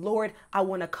saying, Lord, I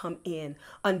want to come in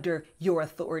under your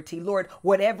authority. Lord,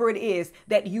 whatever it is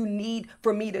that you need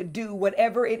for me to do,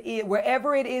 whatever it is,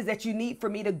 wherever it is that you need for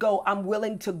me to go, I'm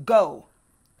willing to go.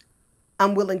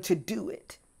 I'm willing to do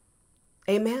it.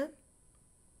 Amen.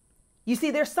 You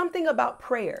see, there's something about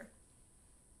prayer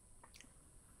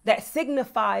that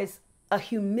signifies a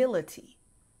humility.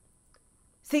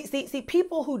 See,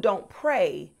 people who don't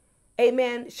pray,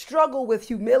 amen, struggle with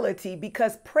humility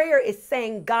because prayer is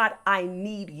saying, God, I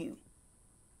need you.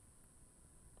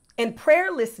 And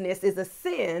prayerlessness is a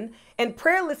sin, and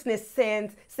prayerlessness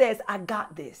says, I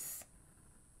got this.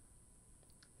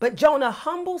 But Jonah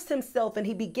humbles himself and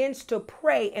he begins to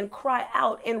pray and cry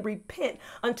out and repent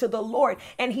unto the Lord.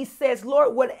 And he says,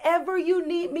 Lord, whatever you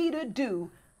need me to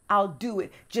do, I'll do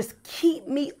it. Just keep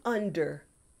me under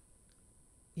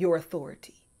your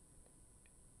authority.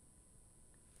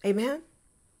 Amen.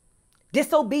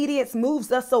 Disobedience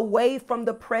moves us away from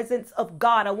the presence of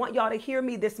God. I want y'all to hear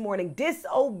me this morning.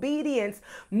 Disobedience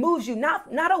moves you not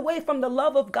away from the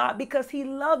love of God because he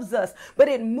loves us, but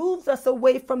it moves us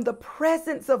away from the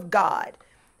presence of God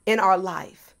in our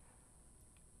life.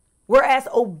 Whereas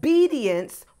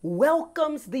obedience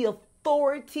welcomes the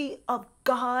authority of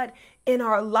God in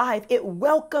our life. It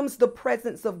welcomes the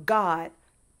presence of God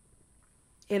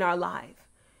in our life.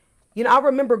 You know, I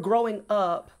remember growing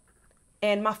up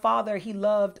and my father, he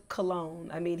loved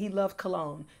cologne. I mean, he loved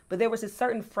cologne, but there was a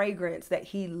certain fragrance that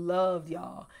he loved,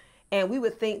 y'all. And we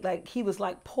would think like he was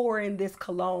like pouring this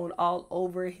cologne all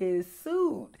over his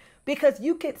suit because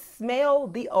you could smell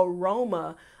the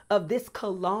aroma of this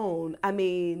cologne. I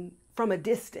mean, from a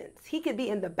distance. He could be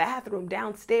in the bathroom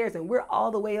downstairs and we're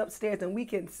all the way upstairs and we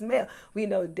can smell. We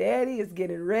know daddy is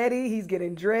getting ready. He's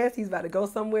getting dressed. He's about to go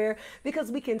somewhere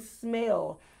because we can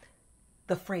smell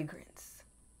the fragrance.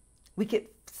 We could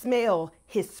smell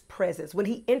his presence. When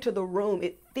he entered the room,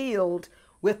 it filled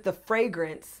with the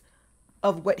fragrance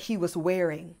of what he was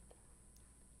wearing.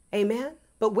 Amen.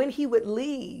 But when he would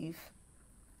leave,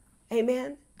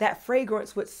 amen, that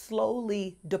fragrance would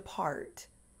slowly depart.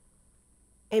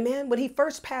 Amen. When he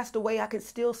first passed away, I could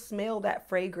still smell that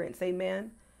fragrance.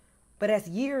 Amen. But as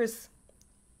years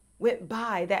went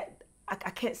by, that I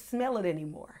can't smell it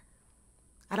anymore.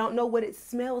 I don't know what it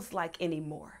smells like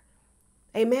anymore.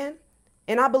 Amen.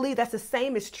 And I believe that's the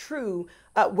same is true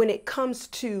when it comes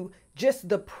to just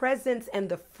the presence and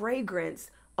the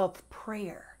fragrance of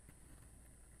prayer.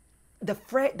 The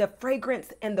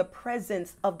fragrance and the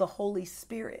presence of the Holy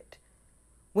Spirit.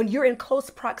 When you're in close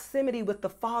proximity with the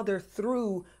Father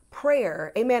through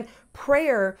prayer, amen.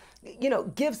 Prayer,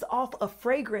 gives off a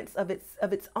fragrance of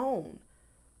its own.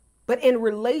 But in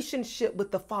relationship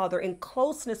with the Father, in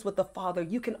closeness with the Father,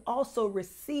 you can also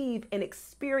receive and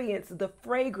experience the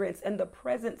fragrance and the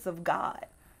presence of God.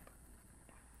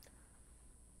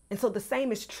 And so the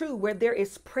same is true where there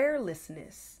is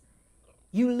prayerlessness.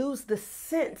 You lose the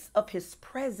sense of his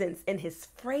presence and his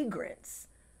fragrance.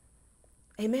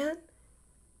 Amen.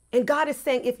 And God is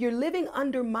saying, if you're living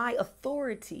under my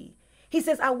authority, he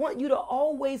says, I want you to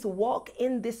always walk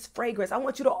in this fragrance. I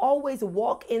want you to always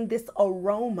walk in this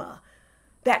aroma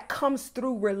that comes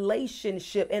through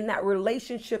relationship. And that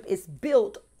relationship is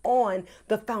built on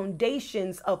the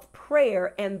foundations of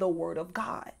prayer and the word of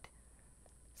God.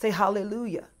 Say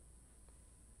hallelujah.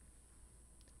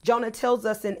 Jonah tells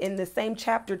us in the same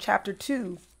chapter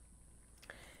 2,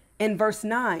 in verse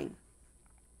 9,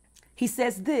 he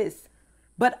says this,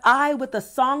 but I with a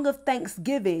song of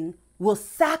thanksgiving will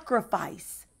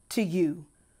sacrifice to you.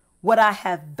 What I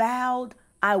have vowed,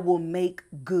 I will make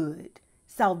good.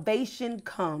 Salvation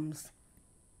comes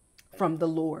from the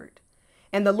Lord.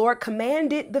 And the Lord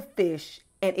commanded the fish,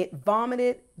 and it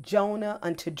vomited Jonah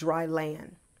unto dry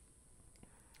land.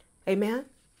 Amen.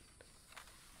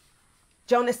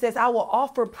 Jonah says, I will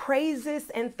offer praises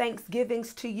and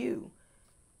thanksgivings to you,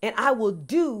 and I will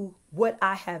do what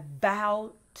I have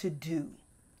vowed to do.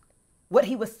 What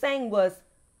he was saying was,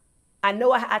 I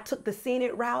know I took the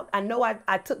scenic route. I know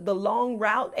I took the long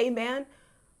route. Amen.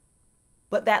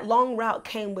 But that long route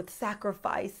came with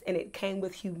sacrifice, and it came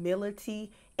with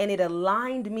humility, and it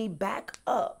aligned me back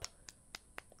up.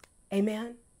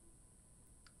 Amen.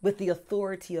 With the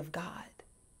authority of God.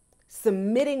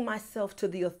 Submitting myself to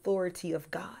the authority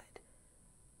of God.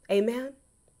 Amen.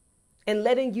 And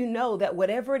letting you know that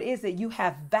whatever it is that you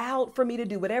have vowed for me to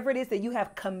do, whatever it is that you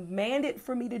have commanded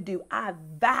for me to do, I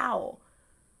vow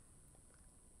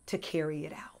to carry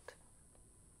it out.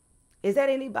 Is that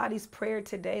anybody's prayer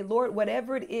today? Lord,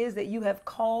 whatever it is that you have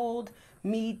called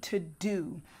me to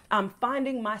do, I'm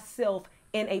finding myself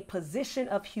in a position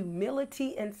of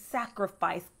humility and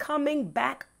sacrifice, coming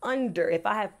back under. If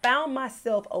I have found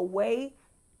myself away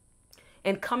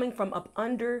and coming from up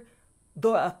under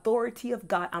the authority of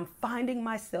God, I'm finding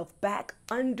myself back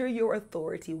under your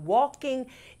authority, walking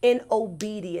in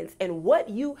obedience. And what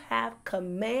you have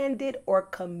commanded or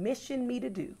commissioned me to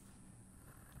do,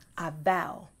 I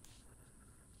vow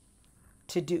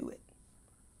to do it.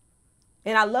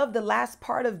 And I love the last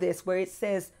part of this where it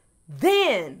says,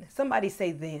 then, somebody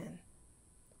say then.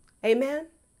 Amen.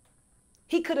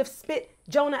 He could have spit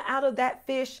Jonah out of that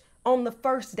fish on the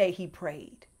first day he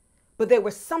prayed. But there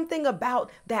was something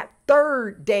about that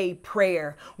third day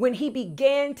prayer when he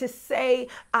began to say,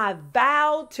 I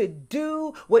vow to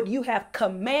do what you have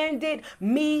commanded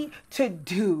me to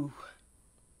do.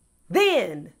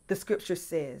 Then the scripture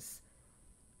says,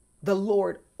 the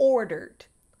Lord ordered.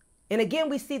 And again,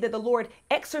 we see that the Lord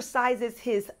exercises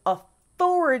his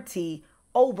authority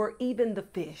over even the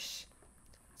fish.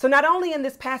 So not only in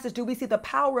this passage do we see the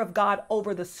power of God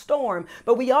over the storm,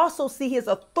 but we also see his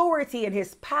authority and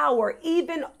his power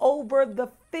even over the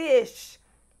fish.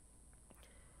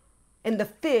 And the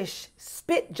fish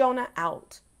spit Jonah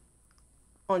out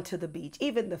onto the beach.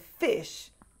 Even the fish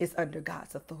is under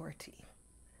God's authority.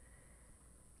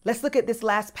 Let's look at this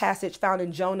last passage found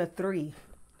in Jonah 3,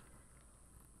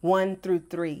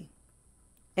 1-3.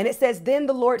 And it says, then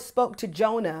the Lord spoke to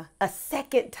Jonah a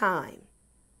second time.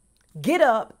 Get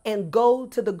up and go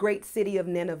to the great city of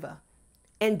Nineveh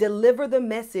and deliver the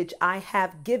message I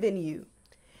have given you.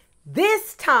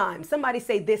 This time, somebody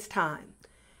say this time.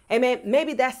 Amen.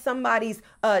 Maybe that's somebody's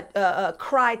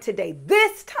cry today.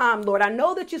 This time, Lord, I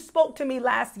know that you spoke to me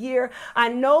last year. I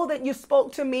know that you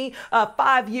spoke to me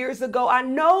 5 years ago. I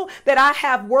know that I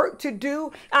have work to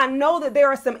do. I know that there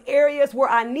are some areas where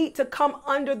I need to come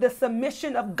under the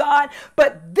submission of God.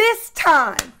 But this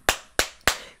time,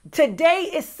 today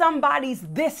is somebody's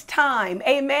this time,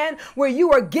 amen, where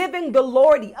you are giving the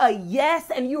Lord a yes,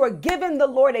 and you are giving the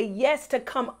Lord a yes to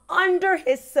come under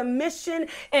his submission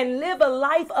and live a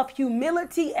life of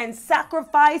humility and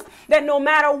sacrifice, that no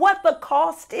matter what the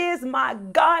cost is, my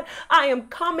God, I am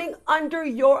coming under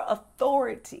your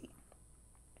authority.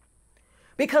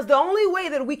 Because the only way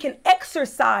that we can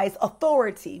exercise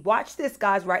authority, watch this,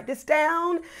 guys, write this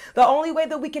down. The only way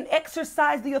that we can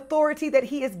exercise the authority that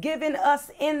he has given us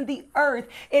in the earth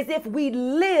is if we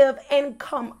live and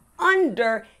come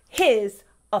under his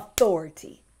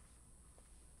authority.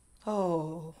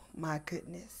 Oh, my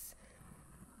goodness.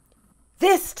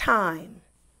 This time,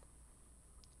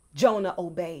 Jonah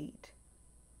obeyed.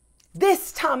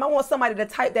 This time, I want somebody to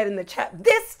type that in the chat.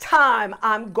 This time,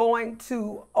 I'm going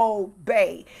to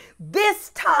obey. This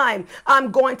time, I'm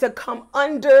going to come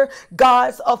under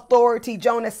God's authority.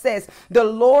 Jonah says, the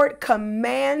Lord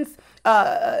commanded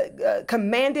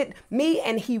me,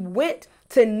 and he went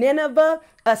to Nineveh,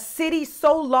 a city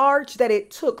so large that it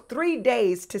took 3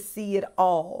 days to see it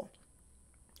all.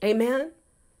 Amen.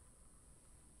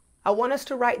 I want us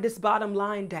to write this bottom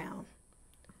line down,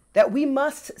 that we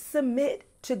must submit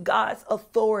to God's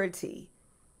authority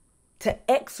to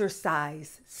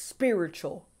exercise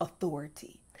spiritual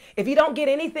authority. If you don't get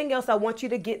anything else, I want you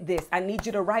to get this. I need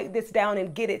you to write this down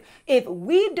and get it. If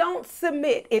you don't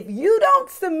submit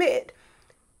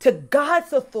to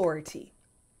God's authority,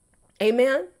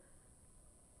 amen,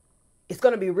 it's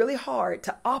going to be really hard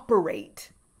to operate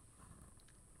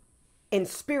in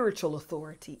spiritual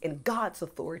authority, in God's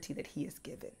authority that he has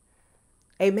given.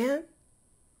 Amen.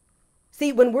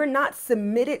 See, when we're not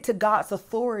submitted to God's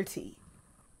authority,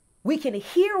 we can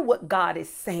hear what God is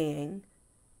saying,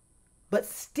 but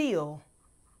still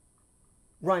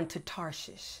run to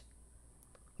Tarshish.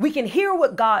 We can hear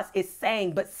what God is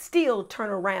saying, but still turn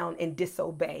around and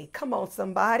disobey. Come on,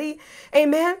 somebody.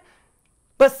 Amen.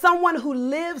 But someone who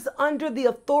lives under the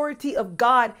authority of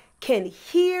God can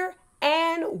hear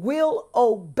and will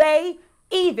obey,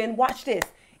 even, watch this,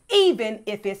 even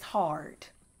if it's hard.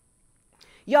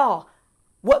 Y'all,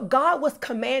 what God was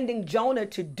commanding Jonah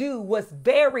to do was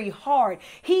very hard.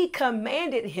 He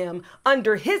commanded him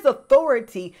under his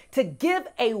authority to give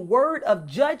a word of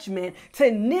judgment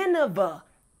to Nineveh.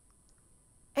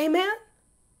 Amen.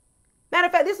 Matter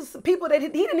of fact, this is people that he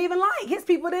didn't even like. His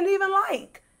people didn't even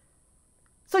like.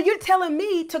 So you're telling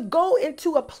me to go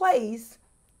into a place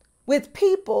with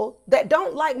people that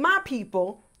don't like my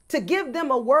people, to give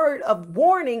them a word of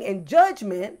warning and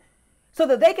judgment so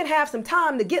that they can have some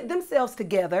time to get themselves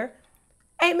together.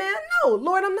 Amen. No,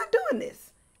 Lord, I'm not doing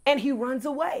this. And he runs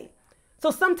away.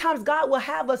 So sometimes God will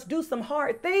have us do some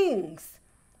hard things.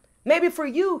 Maybe for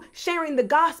you, sharing the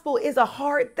gospel is a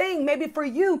hard thing. Maybe for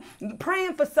you,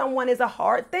 praying for someone is a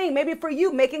hard thing. Maybe for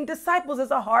you, making disciples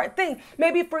is a hard thing.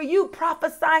 Maybe for you,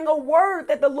 prophesying a word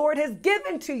that the Lord has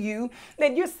given to you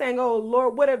that you're saying, oh,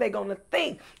 Lord, what are they going to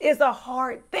think, is a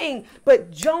hard thing. But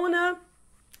Jonah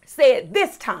said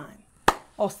this time,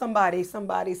 oh, somebody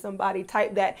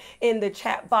type that in the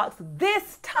chat box.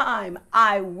 This time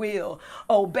I will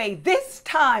obey. This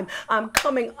time I'm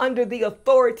coming under the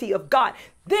authority of God.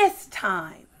 This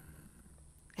time.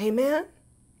 Amen.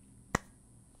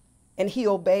 And he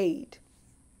obeyed.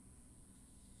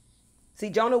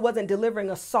 See, Jonah wasn't delivering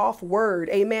a soft word.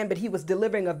 Amen. But he was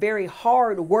delivering a very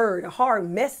hard word, a hard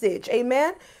message.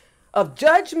 Amen. Of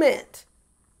judgment.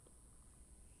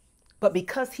 But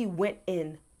because he went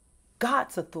in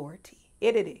God's authority,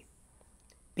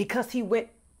 because he went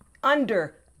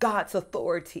under God's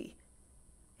authority,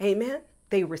 amen,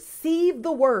 they received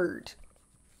the word.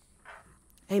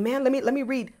 Amen. Let me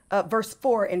read verse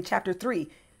 4 in chapter 3.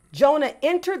 Jonah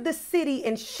entered the city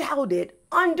and shouted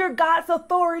under God's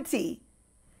authority.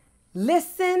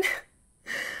 Listen.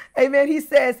 Amen. He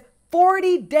says,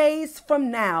 40 days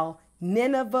from now,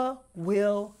 Nineveh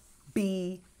will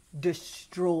be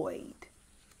destroyed.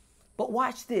 But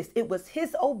watch this. It was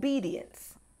his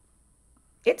obedience.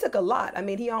 It took a lot. I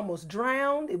mean, he almost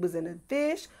drowned. It was in a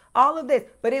fish, all of this.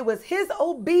 But it was his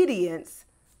obedience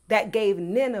that gave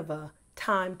Nineveh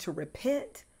time to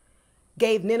repent,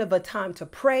 gave Nineveh time to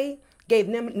pray, gave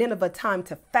Nineveh time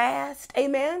to fast.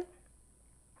 Amen.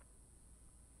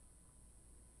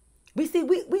 We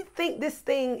think this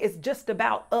thing is just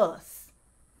about us.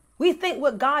 We think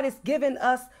what God has given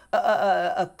us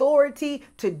authority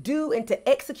to do and to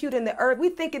execute in the earth, we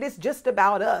think it is just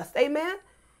about us. Amen.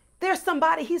 There's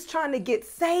somebody he's trying to get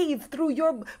saved through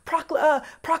your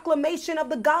proclamation of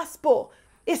the gospel.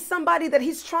 It's somebody that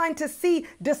he's trying to see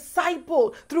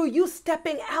discipled through you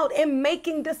stepping out and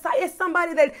making disciples. It's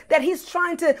somebody that he's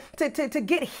trying to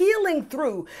get healing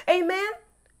through. Amen.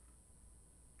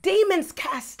 Demons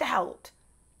cast out.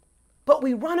 But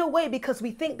we run away because we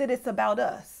think that it's about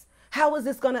us. How is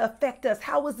this going to affect us?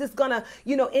 How is this going to,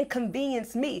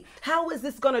 inconvenience me? How is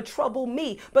this going to trouble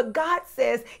me? But God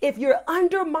says, if you're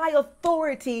under my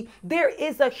authority, there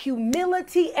is a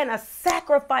humility and a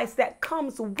sacrifice that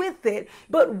comes with it.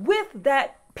 But with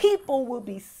that, people will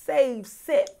be saved,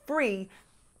 set free,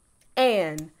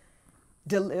 and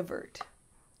delivered.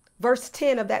 Verse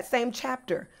 10 of that same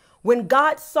chapter. When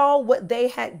God saw what they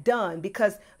had done,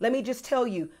 because let me just tell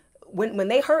you, when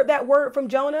they heard that word from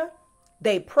Jonah,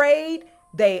 they prayed,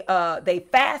 they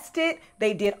fasted,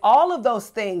 they did all of those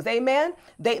things. Amen.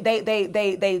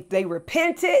 They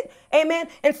repented. Amen.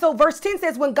 And so verse 10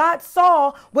 says, when God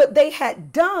saw what they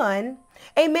had done,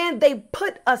 amen, they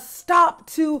put a stop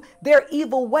to their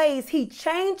evil ways. He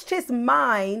changed his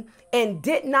mind and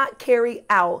did not carry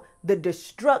out the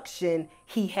destruction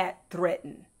he had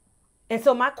threatened. And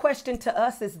so my question to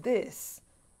us is this: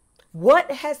 what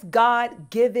has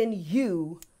God given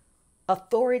you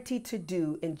authority to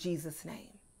do in Jesus'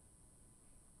 name?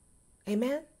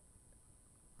 Amen.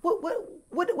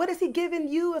 What has he given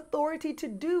you authority to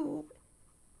do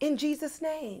in Jesus'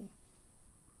 name?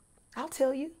 I'll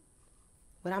tell you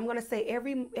what I'm going to say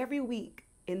every week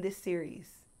in this series: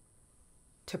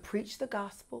 to preach the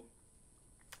gospel,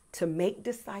 to make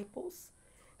disciples,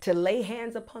 to lay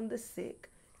hands upon the sick,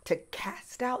 to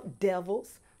cast out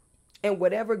devils, and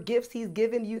whatever gifts he's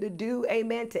given you to do,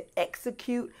 amen, to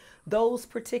execute those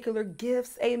particular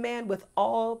gifts, amen, with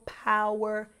all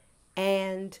power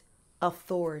and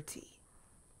authority.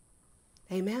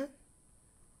 Amen.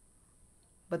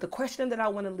 But the question that I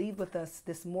want to leave with us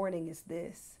this morning is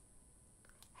this: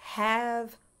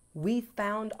 have we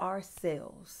found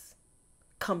ourselves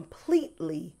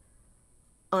completely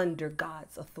under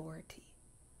God's authority?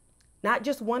 Not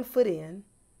just one foot in,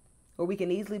 Or we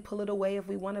can easily pull it away if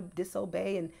we want to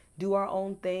disobey and do our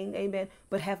own thing. Amen.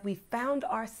 But have we found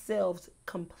ourselves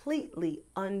completely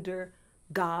under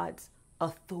God's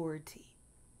authority?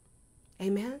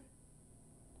 Amen.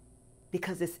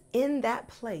 Because it's in that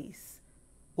place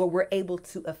where we're able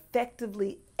to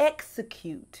effectively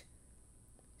execute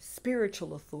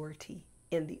spiritual authority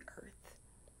in the earth.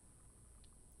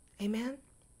 Amen.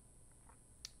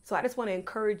 So I just want to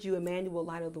encourage you, Emmanuel,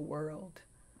 light of the world.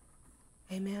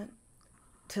 Amen.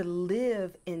 To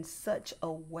live in such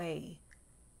a way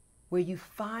where you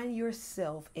find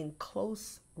yourself in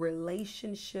close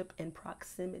relationship and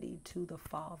proximity to the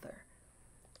Father,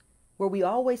 where we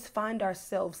always find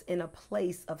ourselves in a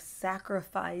place of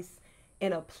sacrifice,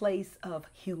 in a place of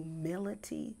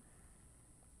humility.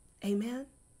 Amen.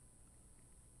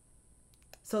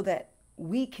 So that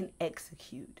we can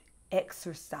execute,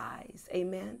 exercise,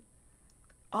 amen,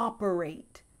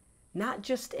 operate, not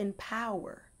just in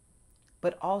power,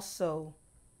 but also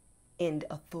in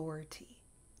authority.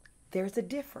 There's a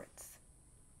difference.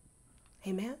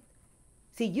 Amen.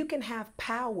 See, you can have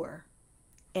power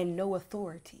and no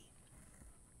authority.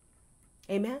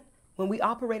 Amen. When we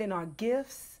operate in our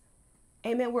gifts,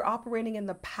 amen, we're operating in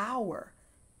the power,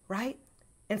 right?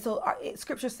 And so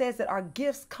scripture says that our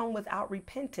gifts come without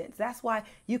repentance. That's why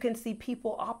you can see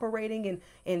people operating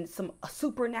in some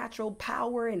supernatural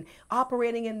power and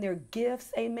operating in their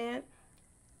gifts, amen,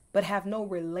 but have no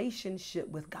relationship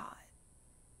with God.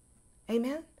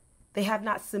 Amen. They have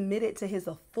not submitted to his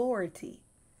authority.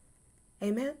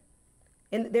 Amen.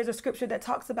 And there's a scripture that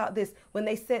talks about this when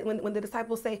they said, when the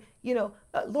disciples say,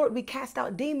 Lord, we cast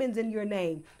out demons in your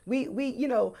name. We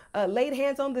laid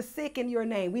hands on the sick in your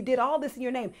name. We did all this in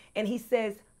your name. And he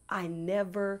says, I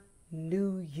never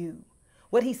knew you.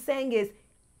 What he's saying is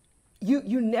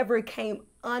you never came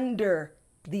under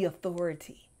the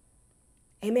authority.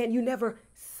 Amen. You never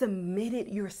submitted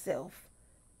yourself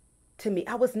to me.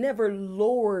 I was never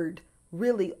Lord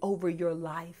really over your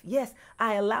life. Yes,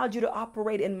 I allowed you to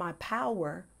operate in my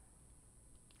power.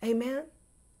 Amen.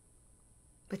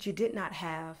 But you did not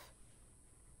have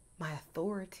my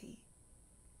authority,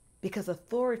 because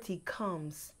authority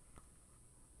comes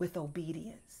with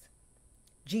obedience.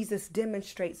 Jesus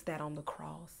demonstrates that on the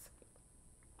cross.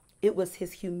 It was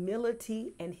his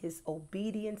humility and his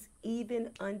obedience even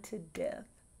unto death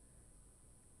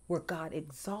where God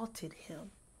exalted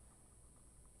him.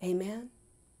 Amen.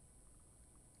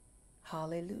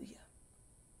 Hallelujah.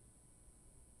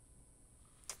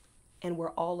 And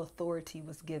where all authority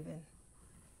was given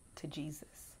to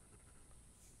Jesus.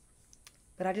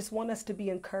 But I just want us to be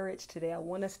encouraged today. I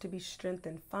want us to be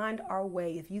strengthened. Find our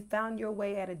way. If you found your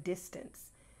way at a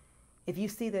distance, if you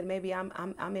see that maybe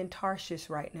I'm in Tarshish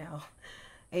right now,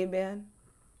 amen,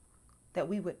 that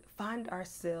we would find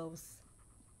ourselves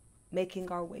making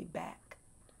our way back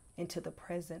into the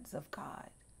presence of God.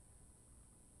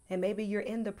 And maybe you're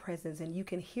in the presence and you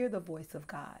can hear the voice of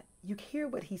God. You hear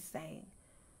what he's saying.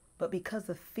 But because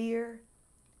of fear,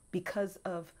 because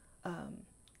of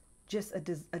just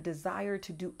a desire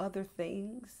to do other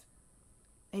things,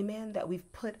 amen, that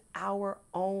we've put our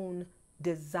own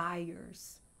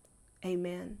desires,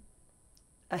 amen,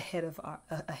 ahead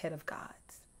of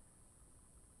God's.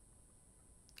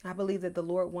 I believe that the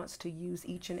Lord wants to use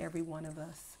each and every one of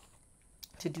us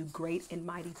to do great and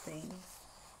mighty things.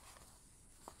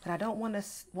 But I don't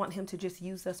want him to just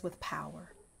use us with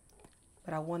power,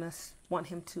 but I want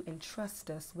him to entrust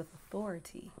us with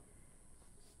authority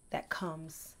that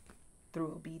comes through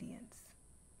obedience.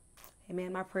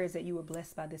 Amen. My prayer is that you were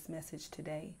blessed by this message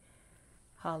today.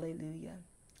 Hallelujah.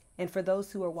 And for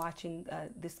those who are watching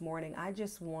this morning, I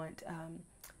just want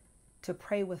to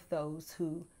pray with those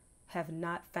who have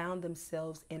not found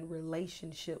themselves in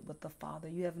relationship with the Father.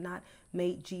 You have not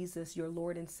made Jesus your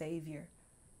Lord and Savior.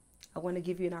 I want to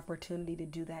give you an opportunity to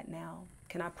do that now.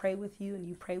 Can I pray with you and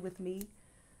you pray with me?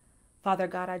 Father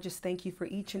God, I just thank you for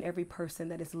each and every person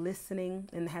that is listening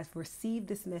and has received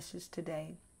this message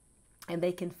today. And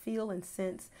they can feel and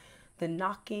sense the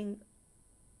knocking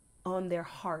on their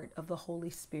heart of the Holy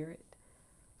Spirit.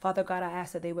 Father God, I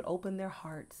ask that they would open their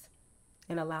hearts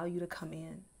and allow you to come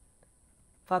in.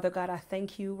 Father God, I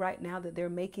thank you right now that they're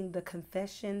making the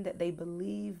confession that they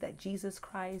believe that Jesus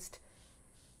Christ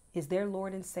is their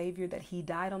Lord and Savior, that he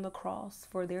died on the cross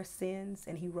for their sins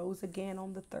and he rose again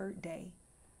on the third day.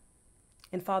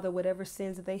 And Father, whatever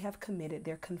sins that they have committed,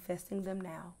 they're confessing them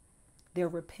now. They're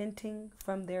repenting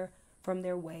from their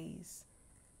ways.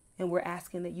 And we're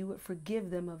asking that you would forgive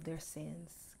them of their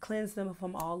sins, cleanse them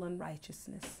from all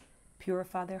unrighteousness,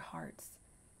 purify their hearts,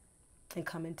 and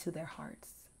come into their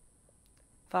hearts.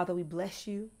 Father, we bless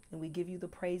you and we give you the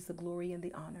praise, the glory, and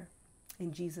the honor.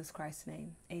 In Jesus Christ's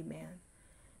name, amen.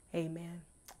 Amen.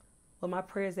 Well, my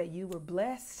prayer is that you were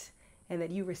blessed and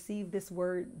that you received this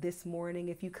word this morning.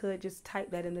 If you could just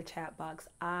type that in the chat box,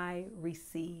 I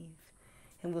receive.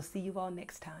 And we'll see you all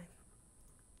next time.